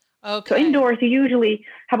 Okay. So indoors, you usually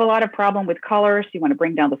have a lot of problem with colors. You want to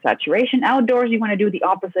bring down the saturation. Outdoors, you want to do the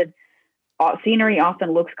opposite. Scenery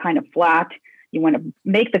often looks kind of flat. You want to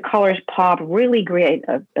make the colors pop, really create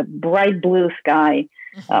a bright blue sky,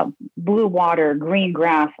 blue water, green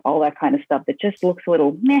grass, all that kind of stuff that just looks a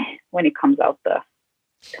little meh when it comes out the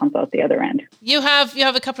other end. You have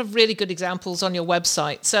a couple of really good examples on your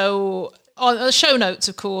website. So on the show notes,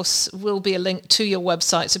 of course, will be a link to your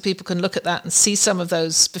website so people can look at that and see some of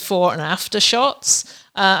those before and after shots.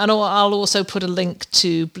 And I'll also put a link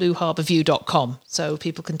to blueharborview.com so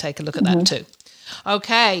people can take a look at that too.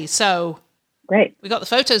 Okay, so great. We got the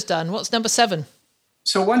photos done. What's number 7?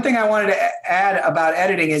 So one thing I wanted to add about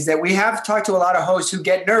editing is that we have talked to a lot of hosts who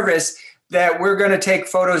get nervous that we're going to take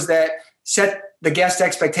photos that set the guest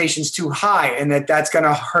expectations too high and that's going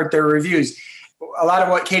to hurt their reviews. A lot of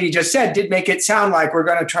what Katie just said did make it sound like we're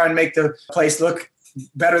going to try and make the place look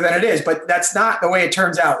better than it is, but that's not the way it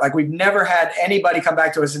turns out. Like, we've never had anybody come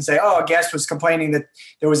back to us and say, oh, a guest was complaining that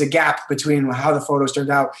there was a gap between how the photos turned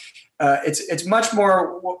out. It's much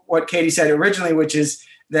more what Katie said originally, which is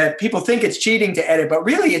that people think it's cheating to edit, but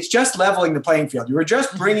really it's just leveling the playing field. You were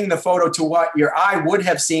just bringing the photo to what your eye would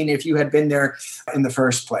have seen if you had been there in the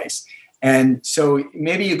first place. And so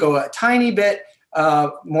maybe you go a tiny bit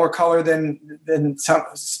more color than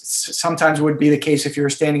sometimes would be the case if you were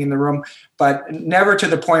standing in the room, but never to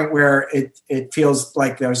the point where it feels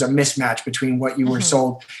like there's a mismatch between what you were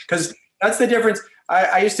sold. Because that's the difference.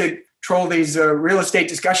 I used to troll these real estate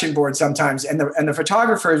discussion boards sometimes, and the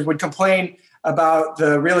photographers would complain about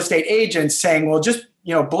the real estate agents saying, well, just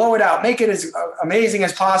blow it out, make it as amazing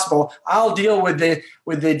as possible. I'll deal with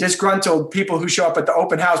the disgruntled people who show up at the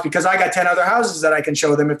open house because I got 10 other houses that I can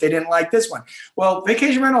show them if they didn't like this one. Well,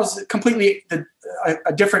 vacation rental is completely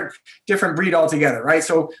a different breed altogether, right?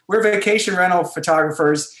 So we're vacation rental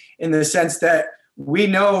photographers in the sense that we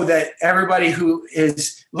know that everybody who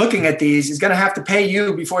is looking at these is going to have to pay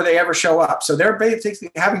you before they ever show up. So they're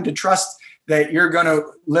basically having to trust that you're going to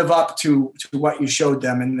live up to what you showed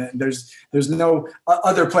them, and there's no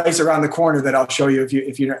other place around the corner that I'll show you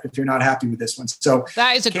if you're not happy with this one. So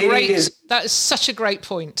that is that is such a great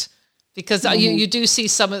point, because you do see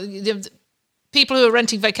some of the people who are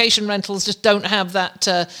renting vacation rentals just don't have that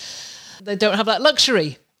they don't have that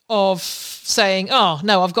luxury of saying, oh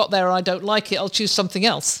no, I've got there, I don't like it, I'll choose something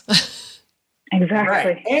else.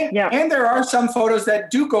 Exactly. Right. And there are some photos that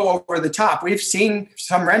do go over the top. We've seen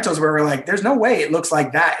some rentals where we're like, there's no way it looks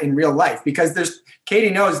like that in real life, because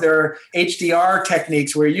Katie knows there are HDR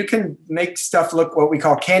techniques where you can make stuff look what we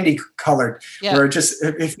call candy colored, where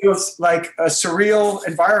it feels like a surreal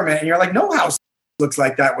environment. And you're like, no house looks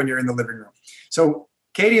like that when you're in the living room. So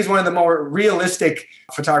Katie is one of the more realistic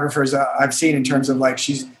photographers I've seen in terms of like,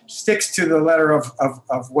 she sticks to the letter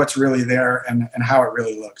of what's really there and how it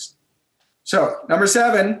really looks. So number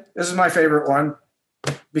 7, this is my favorite one.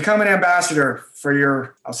 Become an ambassador for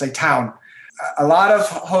your, I'll say, town. A lot of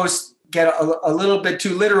hosts get a little bit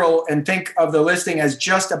too literal and think of the listing as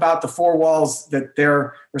just about the 4 walls that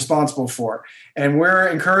they're responsible for. And we're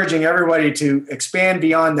encouraging everybody to expand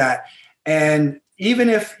beyond that. And even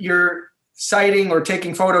if you're citing or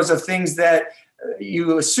taking photos of things that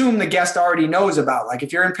you assume the guest already knows about, like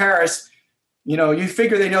if you're in Paris, you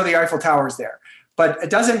figure they know the Eiffel Tower is there. But it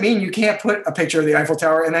doesn't mean you can't put a picture of the Eiffel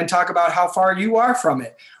Tower and then talk about how far you are from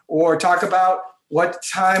it, or talk about what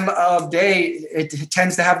time of day it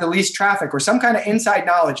tends to have the least traffic, or some kind of inside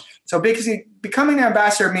knowledge. So basically, becoming an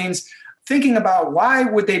ambassador means thinking about why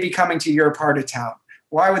would they be coming to your part of town?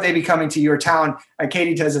 Why would they be coming to your town?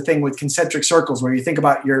 Katie does a thing with concentric circles where you think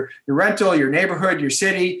about your rental, your neighborhood, your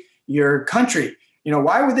city, your country.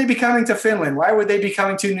 Why would they be coming to Finland? Why would they be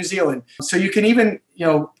coming to New Zealand? So you can even,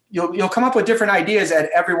 you'll come up with different ideas at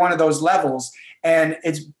every one of those levels. And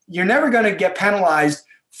you're never going to get penalized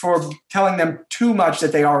for telling them too much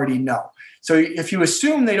that they already know. So if you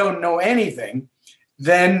assume they don't know anything,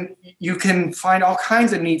 then you can find all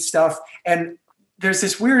kinds of neat stuff. And there's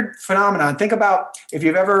this weird phenomenon. Think about if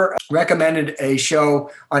you've ever recommended a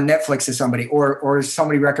show on Netflix to somebody, or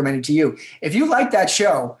somebody recommended to you. If you like that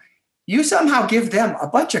show, you somehow give them a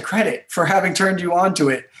bunch of credit for having turned you on to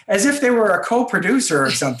it. as if they were a co-producer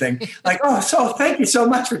or something. Like, oh, so thank you so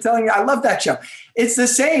much for telling me. I love that show. It's the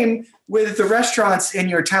same with the restaurants in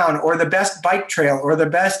your town, or the best bike trail, or the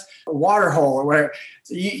best water hole, or whatever.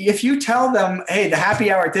 If you tell them, hey, the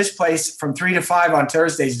happy hour at this place from 3 to 5 on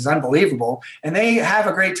Thursdays is unbelievable, and they have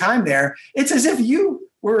a great time there, it's as if you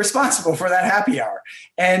were responsible for that happy hour.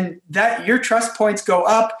 And that your trust points go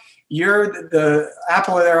up. You're the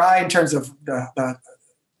apple of their eye in terms of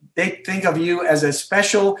they think of you as a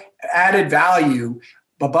special added value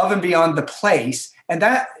above and beyond the place. And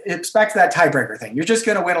that, it's back to that tiebreaker thing. You're just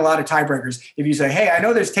going to win a lot of tiebreakers if you say, hey, I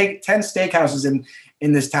know there's 10 steakhouses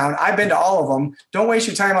in this town. I've been to all of them. Don't waste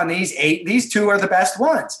your time on these 8. These 2 are the best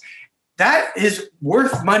ones. That is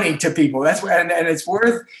worth money to people. And it's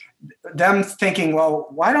worth them thinking, well,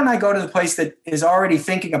 why don't I go to the place that is already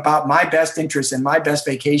thinking about my best interests and my best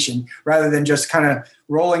vacation, rather than just kind of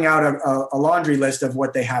rolling out a laundry list of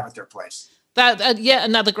what they have at their place. That yet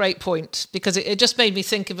another great point, because it just made me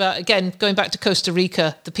think about, again, going back to Costa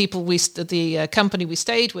Rica, the company we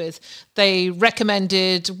stayed with, they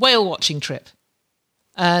recommended whale watching trip.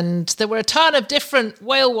 And there were a ton of different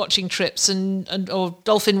whale watching trips or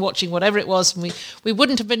dolphin watching, whatever it was. And we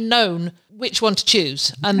wouldn't have been known which one to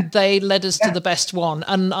choose. And they led us to the best one.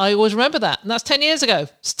 And I always remember that. And that's 10 years ago.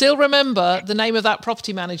 Still remember the name of that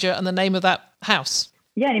property manager and the name of that house.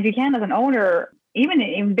 Yeah. And if you can, as an owner, even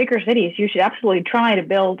in bigger cities, you should absolutely try to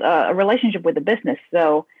build a relationship with the business.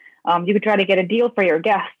 So you could try to get a deal for your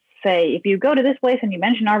guests. Say, if you go to this place and you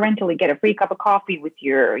mention our rental, you get a free cup of coffee with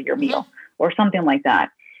your meal. Or something like that.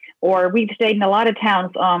 Or we've stayed in a lot of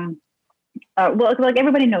towns. Like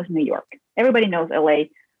everybody knows New York. Everybody knows LA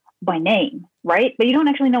by name, right? But you don't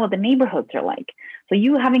actually know what the neighborhoods are like. So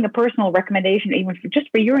you having a personal recommendation, even just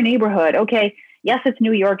for your neighborhood, okay, yes, it's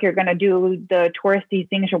New York. You're going to do the touristy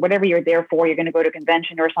things or whatever you're there for. You're going to go to a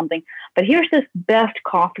convention or something. But here's this best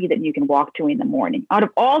coffee that you can walk to in the morning. Out of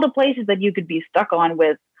all the places that you could be stuck on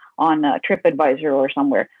TripAdvisor or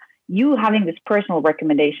somewhere, you having this personal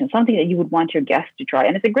recommendation, something that you would want your guests to try.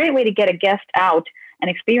 And it's a great way to get a guest out and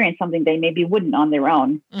experience something they maybe wouldn't on their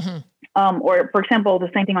own. Mm-hmm. Or, for example, the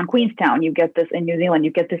same thing on Queenstown. You get this in New Zealand.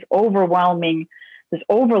 You get this overload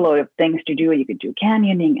of things to do. You could do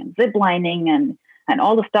canyoning and zip lining and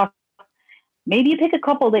all the stuff. Maybe you pick a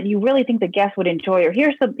couple that you really think the guests would enjoy, or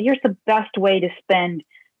here's the best way to spend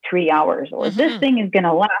 3 hours, or this thing is going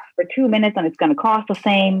to last for 2 minutes and it's going to cost the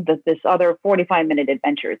same as this other 45-minute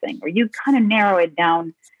adventure thing. Or you kind of narrow it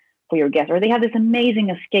down for your guests. Or they have this amazing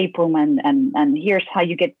escape room and here's how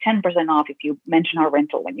you get 10% off if you mention our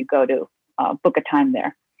rental when you go to book a time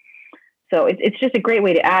there. So it's just a great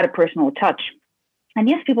way to add a personal touch. And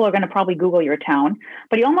yes, people are going to probably Google your town,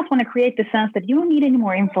 but you almost want to create the sense that you don't need any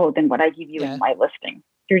more info than what I give you in my listing.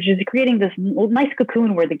 You're just creating this nice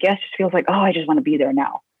cocoon where the guest just feels like, oh, I just want to be there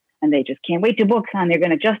now. And they just can't wait to book, and they're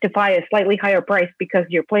going to justify a slightly higher price because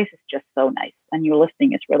your place is just so nice and your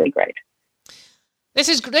listing is really great. This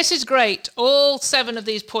is great. All 7 of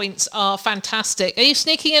these points are fantastic. Are you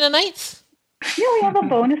sneaking in an 8th? Yeah, we have a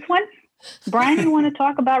bonus one. Brian, you want to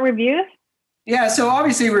talk about reviews? Yeah, so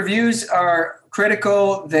obviously reviews are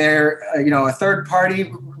critical. They're a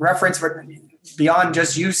third-party reference beyond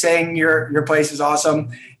just you saying your place is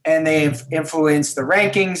awesome, and they influence the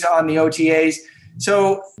rankings on the OTAs.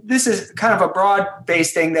 So this is kind of a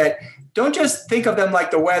broad-based thing that don't just think of them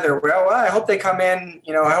like the weather. Well, I hope they come in,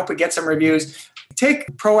 I hope we get some reviews.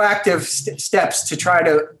 Take proactive steps to try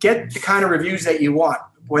to get the kind of reviews that you want,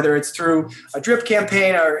 whether it's through a drip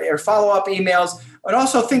campaign or follow-up emails. But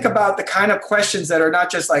also think about the kind of questions that are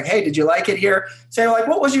not just like, hey, did you like it here? Say, like,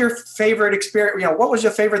 what was your favorite experience? What was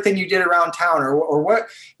your favorite thing you did around town? Or what,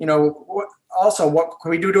 also what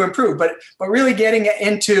can we do to improve? But really getting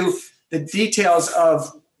into the details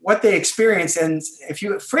of what they experience. And if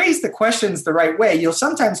you phrase the questions the right way,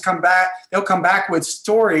 they'll come back with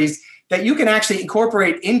stories that you can actually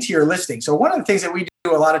incorporate into your listing. So one of the things that we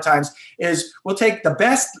do a lot of times is we'll take the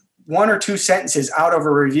best 1 or 2 sentences out of a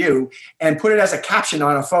review and put it as a caption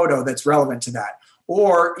on a photo that's relevant to that,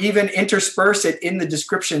 or even intersperse it in the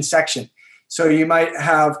description section. So you might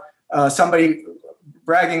have somebody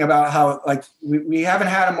bragging about how, like, we haven't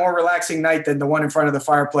had a more relaxing night than the one in front of the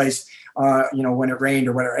fireplace, when it rained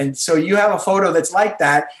or whatever. And so you have a photo that's like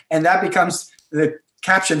that, and that becomes the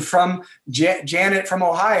caption from Janet from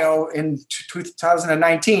Ohio in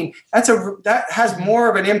 2019. That has more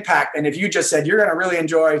of an impact than if you just said, you're going to really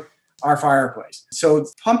enjoy our fireplace. So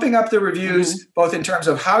pumping up the reviews, both in terms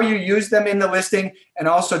of how you use them in the listing and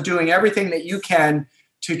also doing everything that you can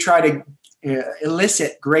to try to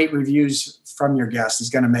elicit great reviews from your guests is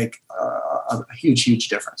going to make a huge, huge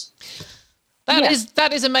difference.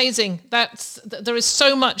 That is amazing. There is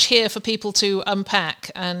so much here for people to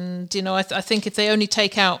unpack, and I think if they only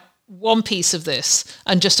take out one piece of this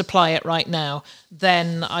and just apply it right now,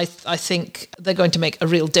 then I think they're going to make a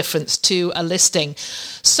real difference to a listing.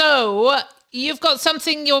 So you've got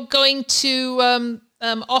something you're going to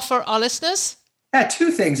offer our listeners? Yeah,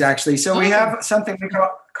 two things actually. So we have something we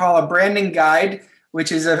call a branding guide,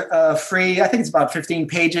 which is a free, I think it's about 15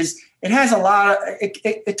 pages. It has a lot of,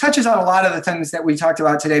 it touches on a lot of the things that we talked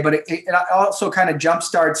about today, but it also kind of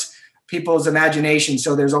jumpstarts people's imagination.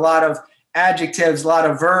 So there's a lot of adjectives, a lot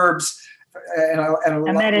of verbs, and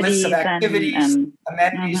a list of activities,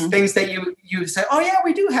 amenities, things that you say, oh yeah,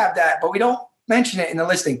 we do have that, but we don't mention it in the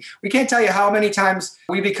listing. We can't tell you how many times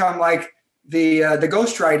we become like the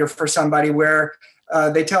ghostwriter for somebody where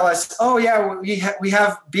they tell us, oh yeah, we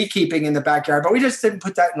have beekeeping in the backyard, but we just didn't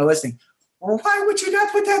put that in the listing. Well, why would you not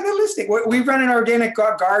put that in the listing? We run an organic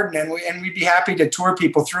garden, and we'd be happy to tour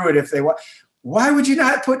people through it if they want. Why would you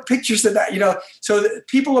not put pictures of that? So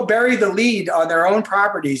people will bury the lead on their own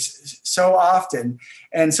properties so often.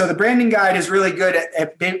 And so the branding guide is really good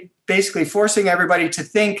at basically forcing everybody to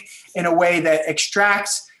think in a way that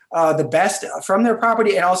extracts the best from their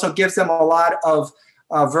property and also gives them a lot of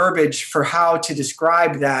verbiage for how to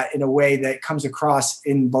describe that in a way that comes across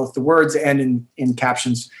in both the words and in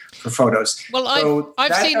captions for photos. Well,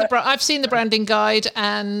 I've seen the branding guide,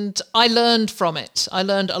 and I learned from it. I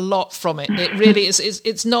learned a lot from it. It really is.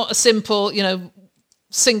 It's not a simple,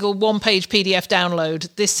 single one-page PDF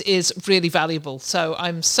download. This is really valuable. So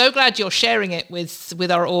I'm so glad you're sharing it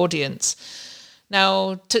with our audience.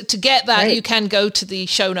 Now, to get that, you can go to the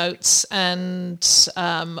show notes, and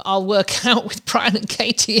I'll work out with Brian and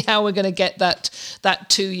Katie how we're going to get that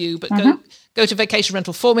to you. But go to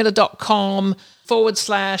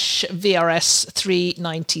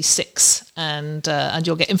vacationrentalformula.com/VRS396, and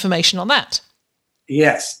you'll get information on that.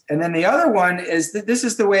 Yes. And then the other one is that this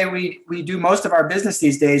is the way we do most of our business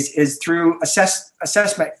these days is through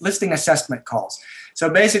listing assessment calls. So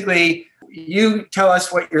basically, you tell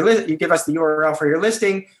us you give us the URL for your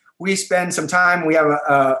listing. We spend some time. We have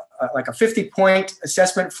a 50-point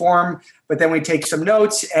assessment form, but then we take some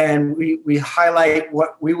notes and we highlight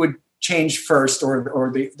what we would change first, or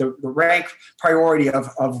the rank priority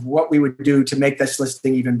of what we would do to make this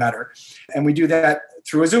listing even better. And we do that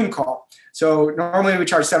through a Zoom call. So normally we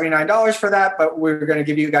charge $79 for that, but we're going to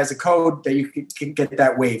give you guys a code that you can get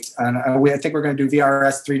that waived. And I think we're going to do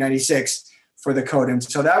VRS396 for the code. And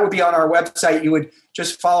so that would be on our website. You would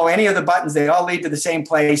just follow any of the buttons. They all lead to the same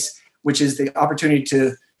place, which is the opportunity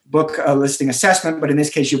to book a listing assessment. But in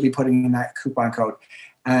this case, you'll be putting in that coupon code.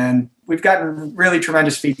 And we've gotten really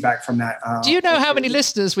tremendous feedback from that. Do you know how many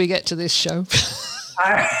listeners we get to this show?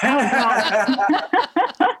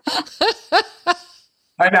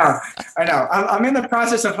 I know. I'm in the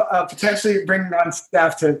process of potentially bringing on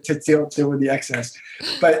staff to deal with the excess.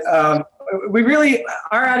 But our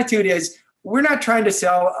attitude is we're not trying to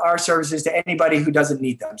sell our services to anybody who doesn't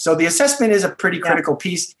need them. So the assessment is a pretty critical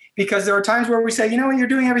piece, because there are times where we say, you're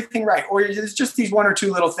doing everything right, or there's just these one or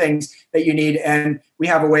two little things that you need, and we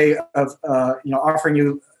have a way of offering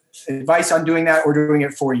you advice on doing that or doing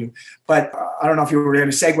it for you. But I don't know if you were going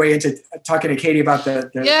to segue into talking to Katie about the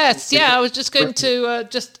Yes, I was just going to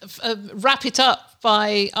wrap it up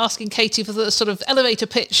by asking Katie for the sort of elevator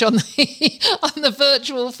pitch on the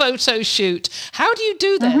virtual photo shoot. How do you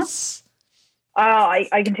do this?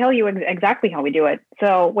 I can tell you exactly how we do it.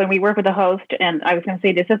 So when we work with a host, and I was going to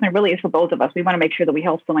say, this assessment really is for both of us. We want to make sure that we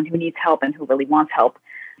help someone who needs help and who really wants help.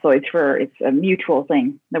 So it's a mutual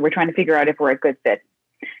thing that we're trying to figure out if we're a good fit.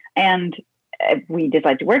 And if we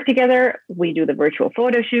decide to work together, we do the virtual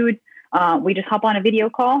photo shoot. We just hop on a video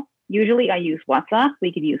call. Usually I use WhatsApp.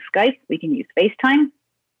 We can use Skype. We can use FaceTime.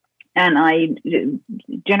 And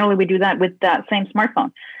generally we do that with that same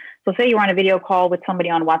smartphone. So say you're on a video call with somebody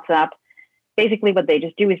on WhatsApp. Basically what they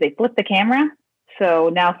just do is they flip the camera. So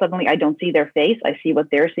now suddenly I don't see their face. I see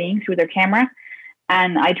what they're seeing through their camera.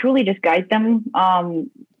 And I truly just guide them,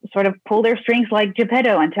 sort of pull their strings like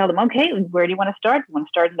Geppetto and tell them, okay, where do you want to start? You want to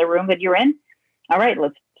start in the room that you're in? All right,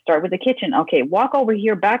 let's start with the kitchen. Okay, walk over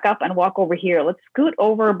here, back up and walk over here. Let's scoot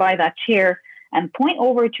over by that chair and point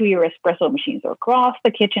over to your espresso machine. So across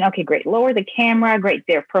the kitchen. Okay, great. Lower the camera. Great.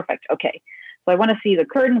 There. Perfect. Okay. So I want to see the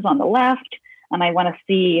curtains on the left, and I want to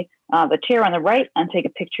see the chair on the right, and take a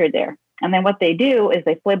picture there. And then what they do is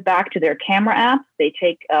they flip back to their camera app. They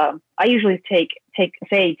take, I usually take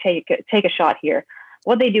a shot here.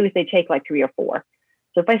 What they do is they take like 3 or 4.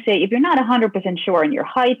 So if I say, if you're not 100% sure on your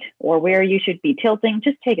height or where you should be tilting,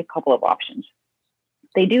 just take a couple of options.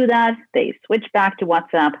 They do that. They switch back to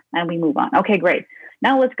WhatsApp and we move on. Okay, great.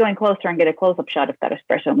 Now let's go in closer and get a close-up shot of that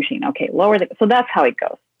espresso machine. Okay, so that's how it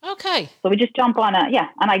goes. Okay. So we just jump on and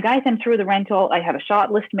I guide them through the rental. I have a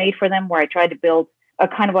shot list made for them where I try to build a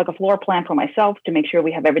kind of like a floor plan for myself to make sure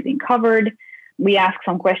we have everything covered. We ask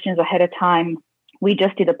some questions ahead of time. We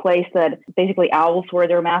just did a place that basically owls were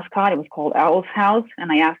their mascot. It was called Owl's House.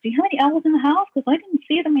 And I asked, do you have any owls in the house? Because I didn't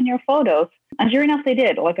see them in your photos. And sure enough, they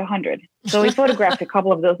did, like 100. So we photographed a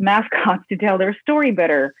couple of those mascots to tell their story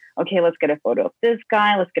better. Okay, let's get a photo of this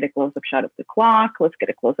guy. Let's get a close-up shot of the clock. Let's get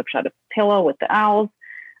a close-up shot of the pillow with the owls.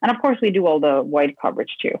 And of course, we do all the wide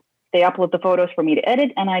coverage too. They upload the photos for me to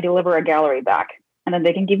edit, and I deliver a gallery back. And then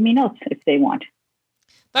they can give me notes if they want.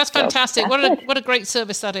 That's fantastic. So what a great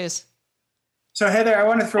service that is. So Heather, I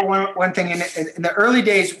want to throw one thing in. In the early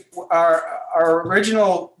days, our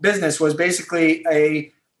original business was basically a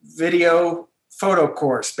video photo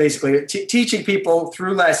course, basically teaching people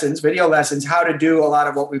through video lessons, how to do a lot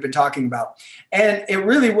of what we've been talking about. And it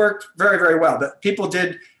really worked very, very well. The people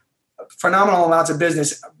did phenomenal amounts of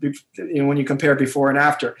business when you compare before and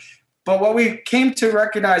after. But what we came to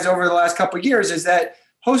recognize over the last couple of years is that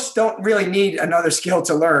hosts don't really need another skill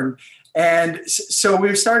to learn. And so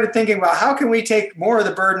we started thinking about how can we take more of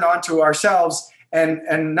the burden onto ourselves and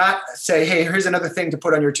not say, hey, here's another thing to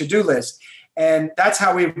put on your to-do list. And that's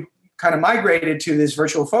how we kind of migrated to this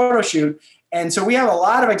virtual photo shoot. And so we have a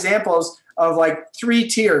lot of examples of like 3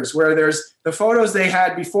 tiers where there's the photos they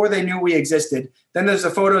had before they knew we existed. Then there's the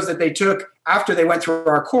photos that they took after they went through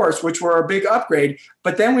our course, which were a big upgrade.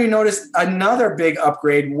 But then we noticed another big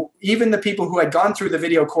upgrade. Even the people who had gone through the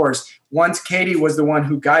video course, once Katie was the one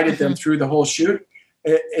who guided them through the whole shoot,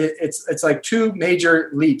 it's like 2 major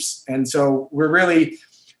leaps. And so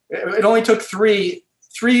it only took three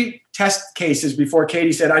test cases before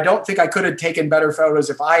Katie said, I don't think I could have taken better photos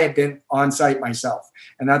if I had been on site myself.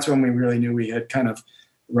 And that's when we really knew we had kind of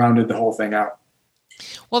rounded the whole thing out.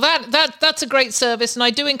 Well, that's a great service, and I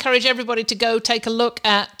do encourage everybody to go take a look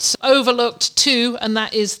at Overlooked 2, and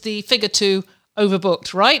that is the figure 2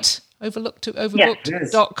 Overbooked, right?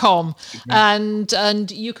 Overbooked.com. Yes.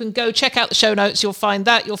 And you can go check out the show notes. You'll find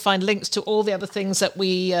that. You'll find links to all the other things that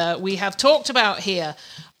we have talked about here.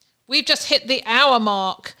 We've just hit the hour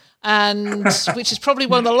mark, and which is probably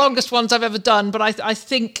one of the longest ones I've ever done. But I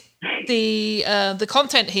think the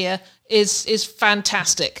content here is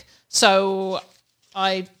fantastic. So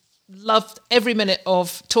I loved every minute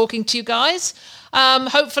of talking to you guys.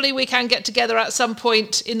 Hopefully we can get together at some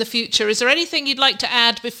point in the future. Is there anything you'd like to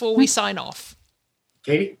add before we sign off?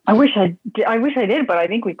 Katie? I wish I did, but I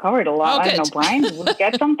think we covered a lot. I don't know, Brian, will we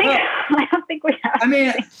get something? I don't think we have. I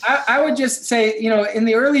mean, I would just say, in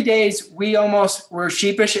the early days, we almost were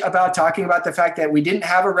sheepish about talking about the fact that we didn't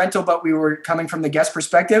have a rental, but we were coming from the guest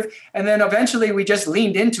perspective. And then eventually we just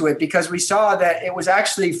leaned into it because we saw that it was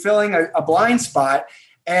actually filling a blind spot,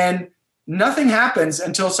 and nothing happens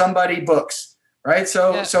until somebody books, right?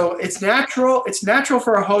 So it's natural. It's natural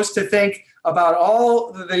for a host to think about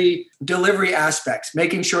all the delivery aspects,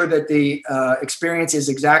 making sure that the experience is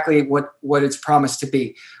exactly what it's promised to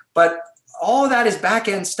be. But all of that is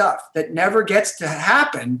back-end stuff that never gets to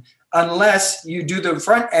happen unless you do the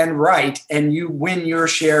front end right and you win your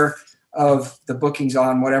share of the bookings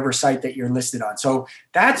on whatever site that you're listed on. So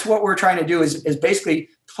that's what we're trying to do is basically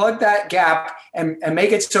plug that gap and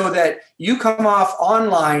make it so that you come off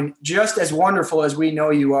online just as wonderful as we know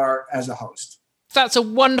you are as a host. That's a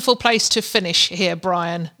wonderful place to finish here,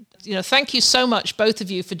 Brian. Thank you so much, both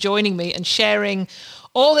of you, for joining me and sharing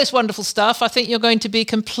all this wonderful stuff. I think you're going to be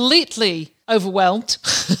completely overwhelmed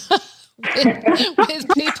with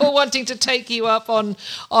people wanting to take you up on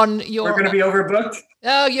your... We're going to be overbooked?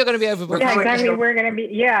 Oh, you're going to be overbooked. Yeah, exactly. We're going to be...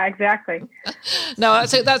 Yeah, exactly. No,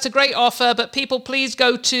 that's a great offer, but people, please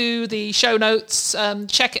go to the show notes,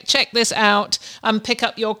 check this out, and pick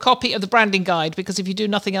up your copy of the branding guide, because if you do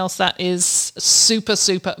nothing else, that is super,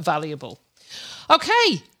 super valuable.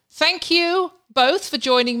 Okay, thank you both for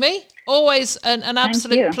joining me. Always an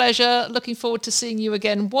absolute pleasure. Looking forward to seeing you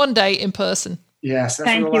again one day in person. Yes, that's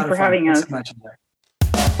thank you for having us.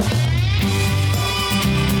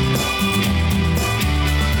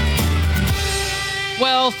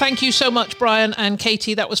 Well, thank you so much, Brian and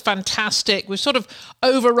Katie. That was fantastic. We've sort of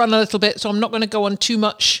overrun a little bit, so I'm not going to go on too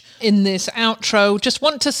much in this outro. Just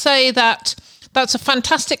want to say that that's a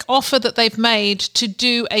fantastic offer that they've made to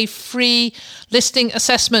do a free listing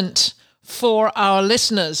assessment for our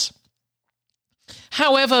listeners.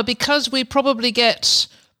 However, because we probably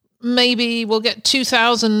we'll get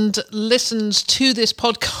 2,000 listens to this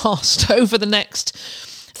podcast over the next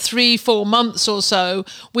 3-4 months or so,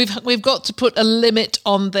 we've got to put a limit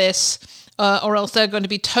on this or else they're going to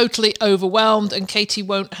be totally overwhelmed and Katie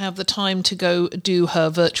won't have the time to go do her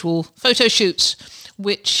virtual photo shoots,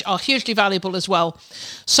 which are hugely valuable as well.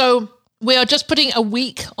 So we are just putting a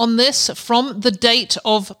week on this from the date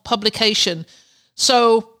of publication.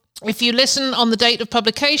 So if you listen on the date of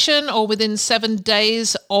publication or within 7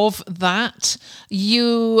 days of that,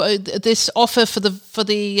 this offer for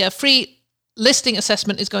the free listing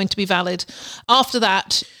assessment is going to be valid. After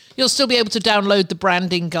that, you'll still be able to download the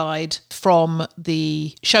branding guide from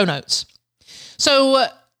the show notes. So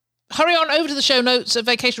hurry on over to the show notes at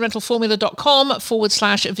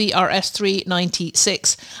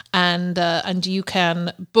vacationrentalformula.com/VRS396 and you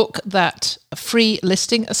can book that free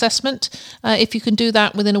listing assessment if you can do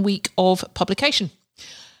that within a week of publication.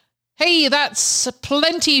 Hey, that's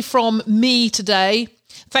plenty from me today.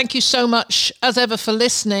 Thank you so much, as ever, for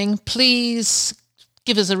listening. Please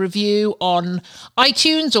give us a review on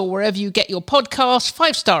iTunes or wherever you get your podcast.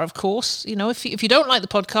 5-star, of course. You know, if you don't like the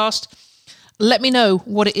podcast, let me know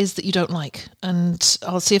what it is that you don't like, and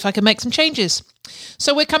I'll see if I can make some changes.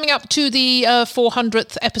 So we're coming up to the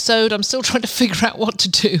 400th episode. I'm still trying to figure out what to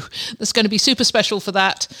do. That's going to be super special for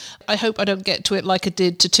that. I hope I don't get to it like I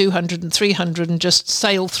did to 200 and 300 and just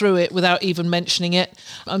sail through it without even mentioning it.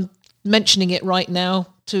 I'm mentioning it right now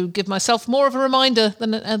to give myself more of a reminder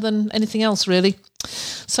than anything else, really.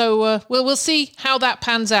 So we'll see how that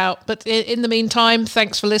pans out. But in the meantime,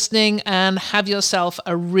 thanks for listening and have yourself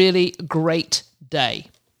a really great day.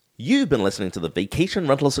 You've been listening to the Vacation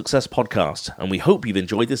Rental Success Podcast, and we hope you've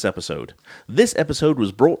enjoyed this episode. This episode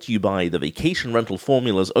was brought to you by the Vacation Rental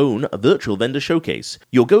Formula's own Virtual Vendor Showcase,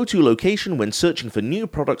 your go-to location when searching for new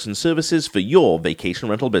products and services for your vacation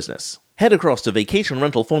rental business. Head across to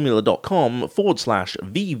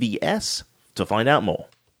vacationrentalformula.com/VVS to find out more.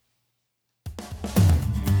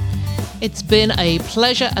 It's been a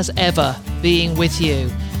pleasure as ever being with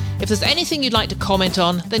you. If there's anything you'd like to comment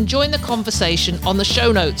on, then join the conversation on the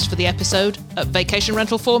show notes for the episode at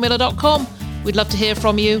vacationrentalformula.com. We'd love to hear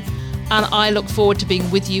from you, and I look forward to being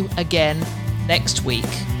with you again next week.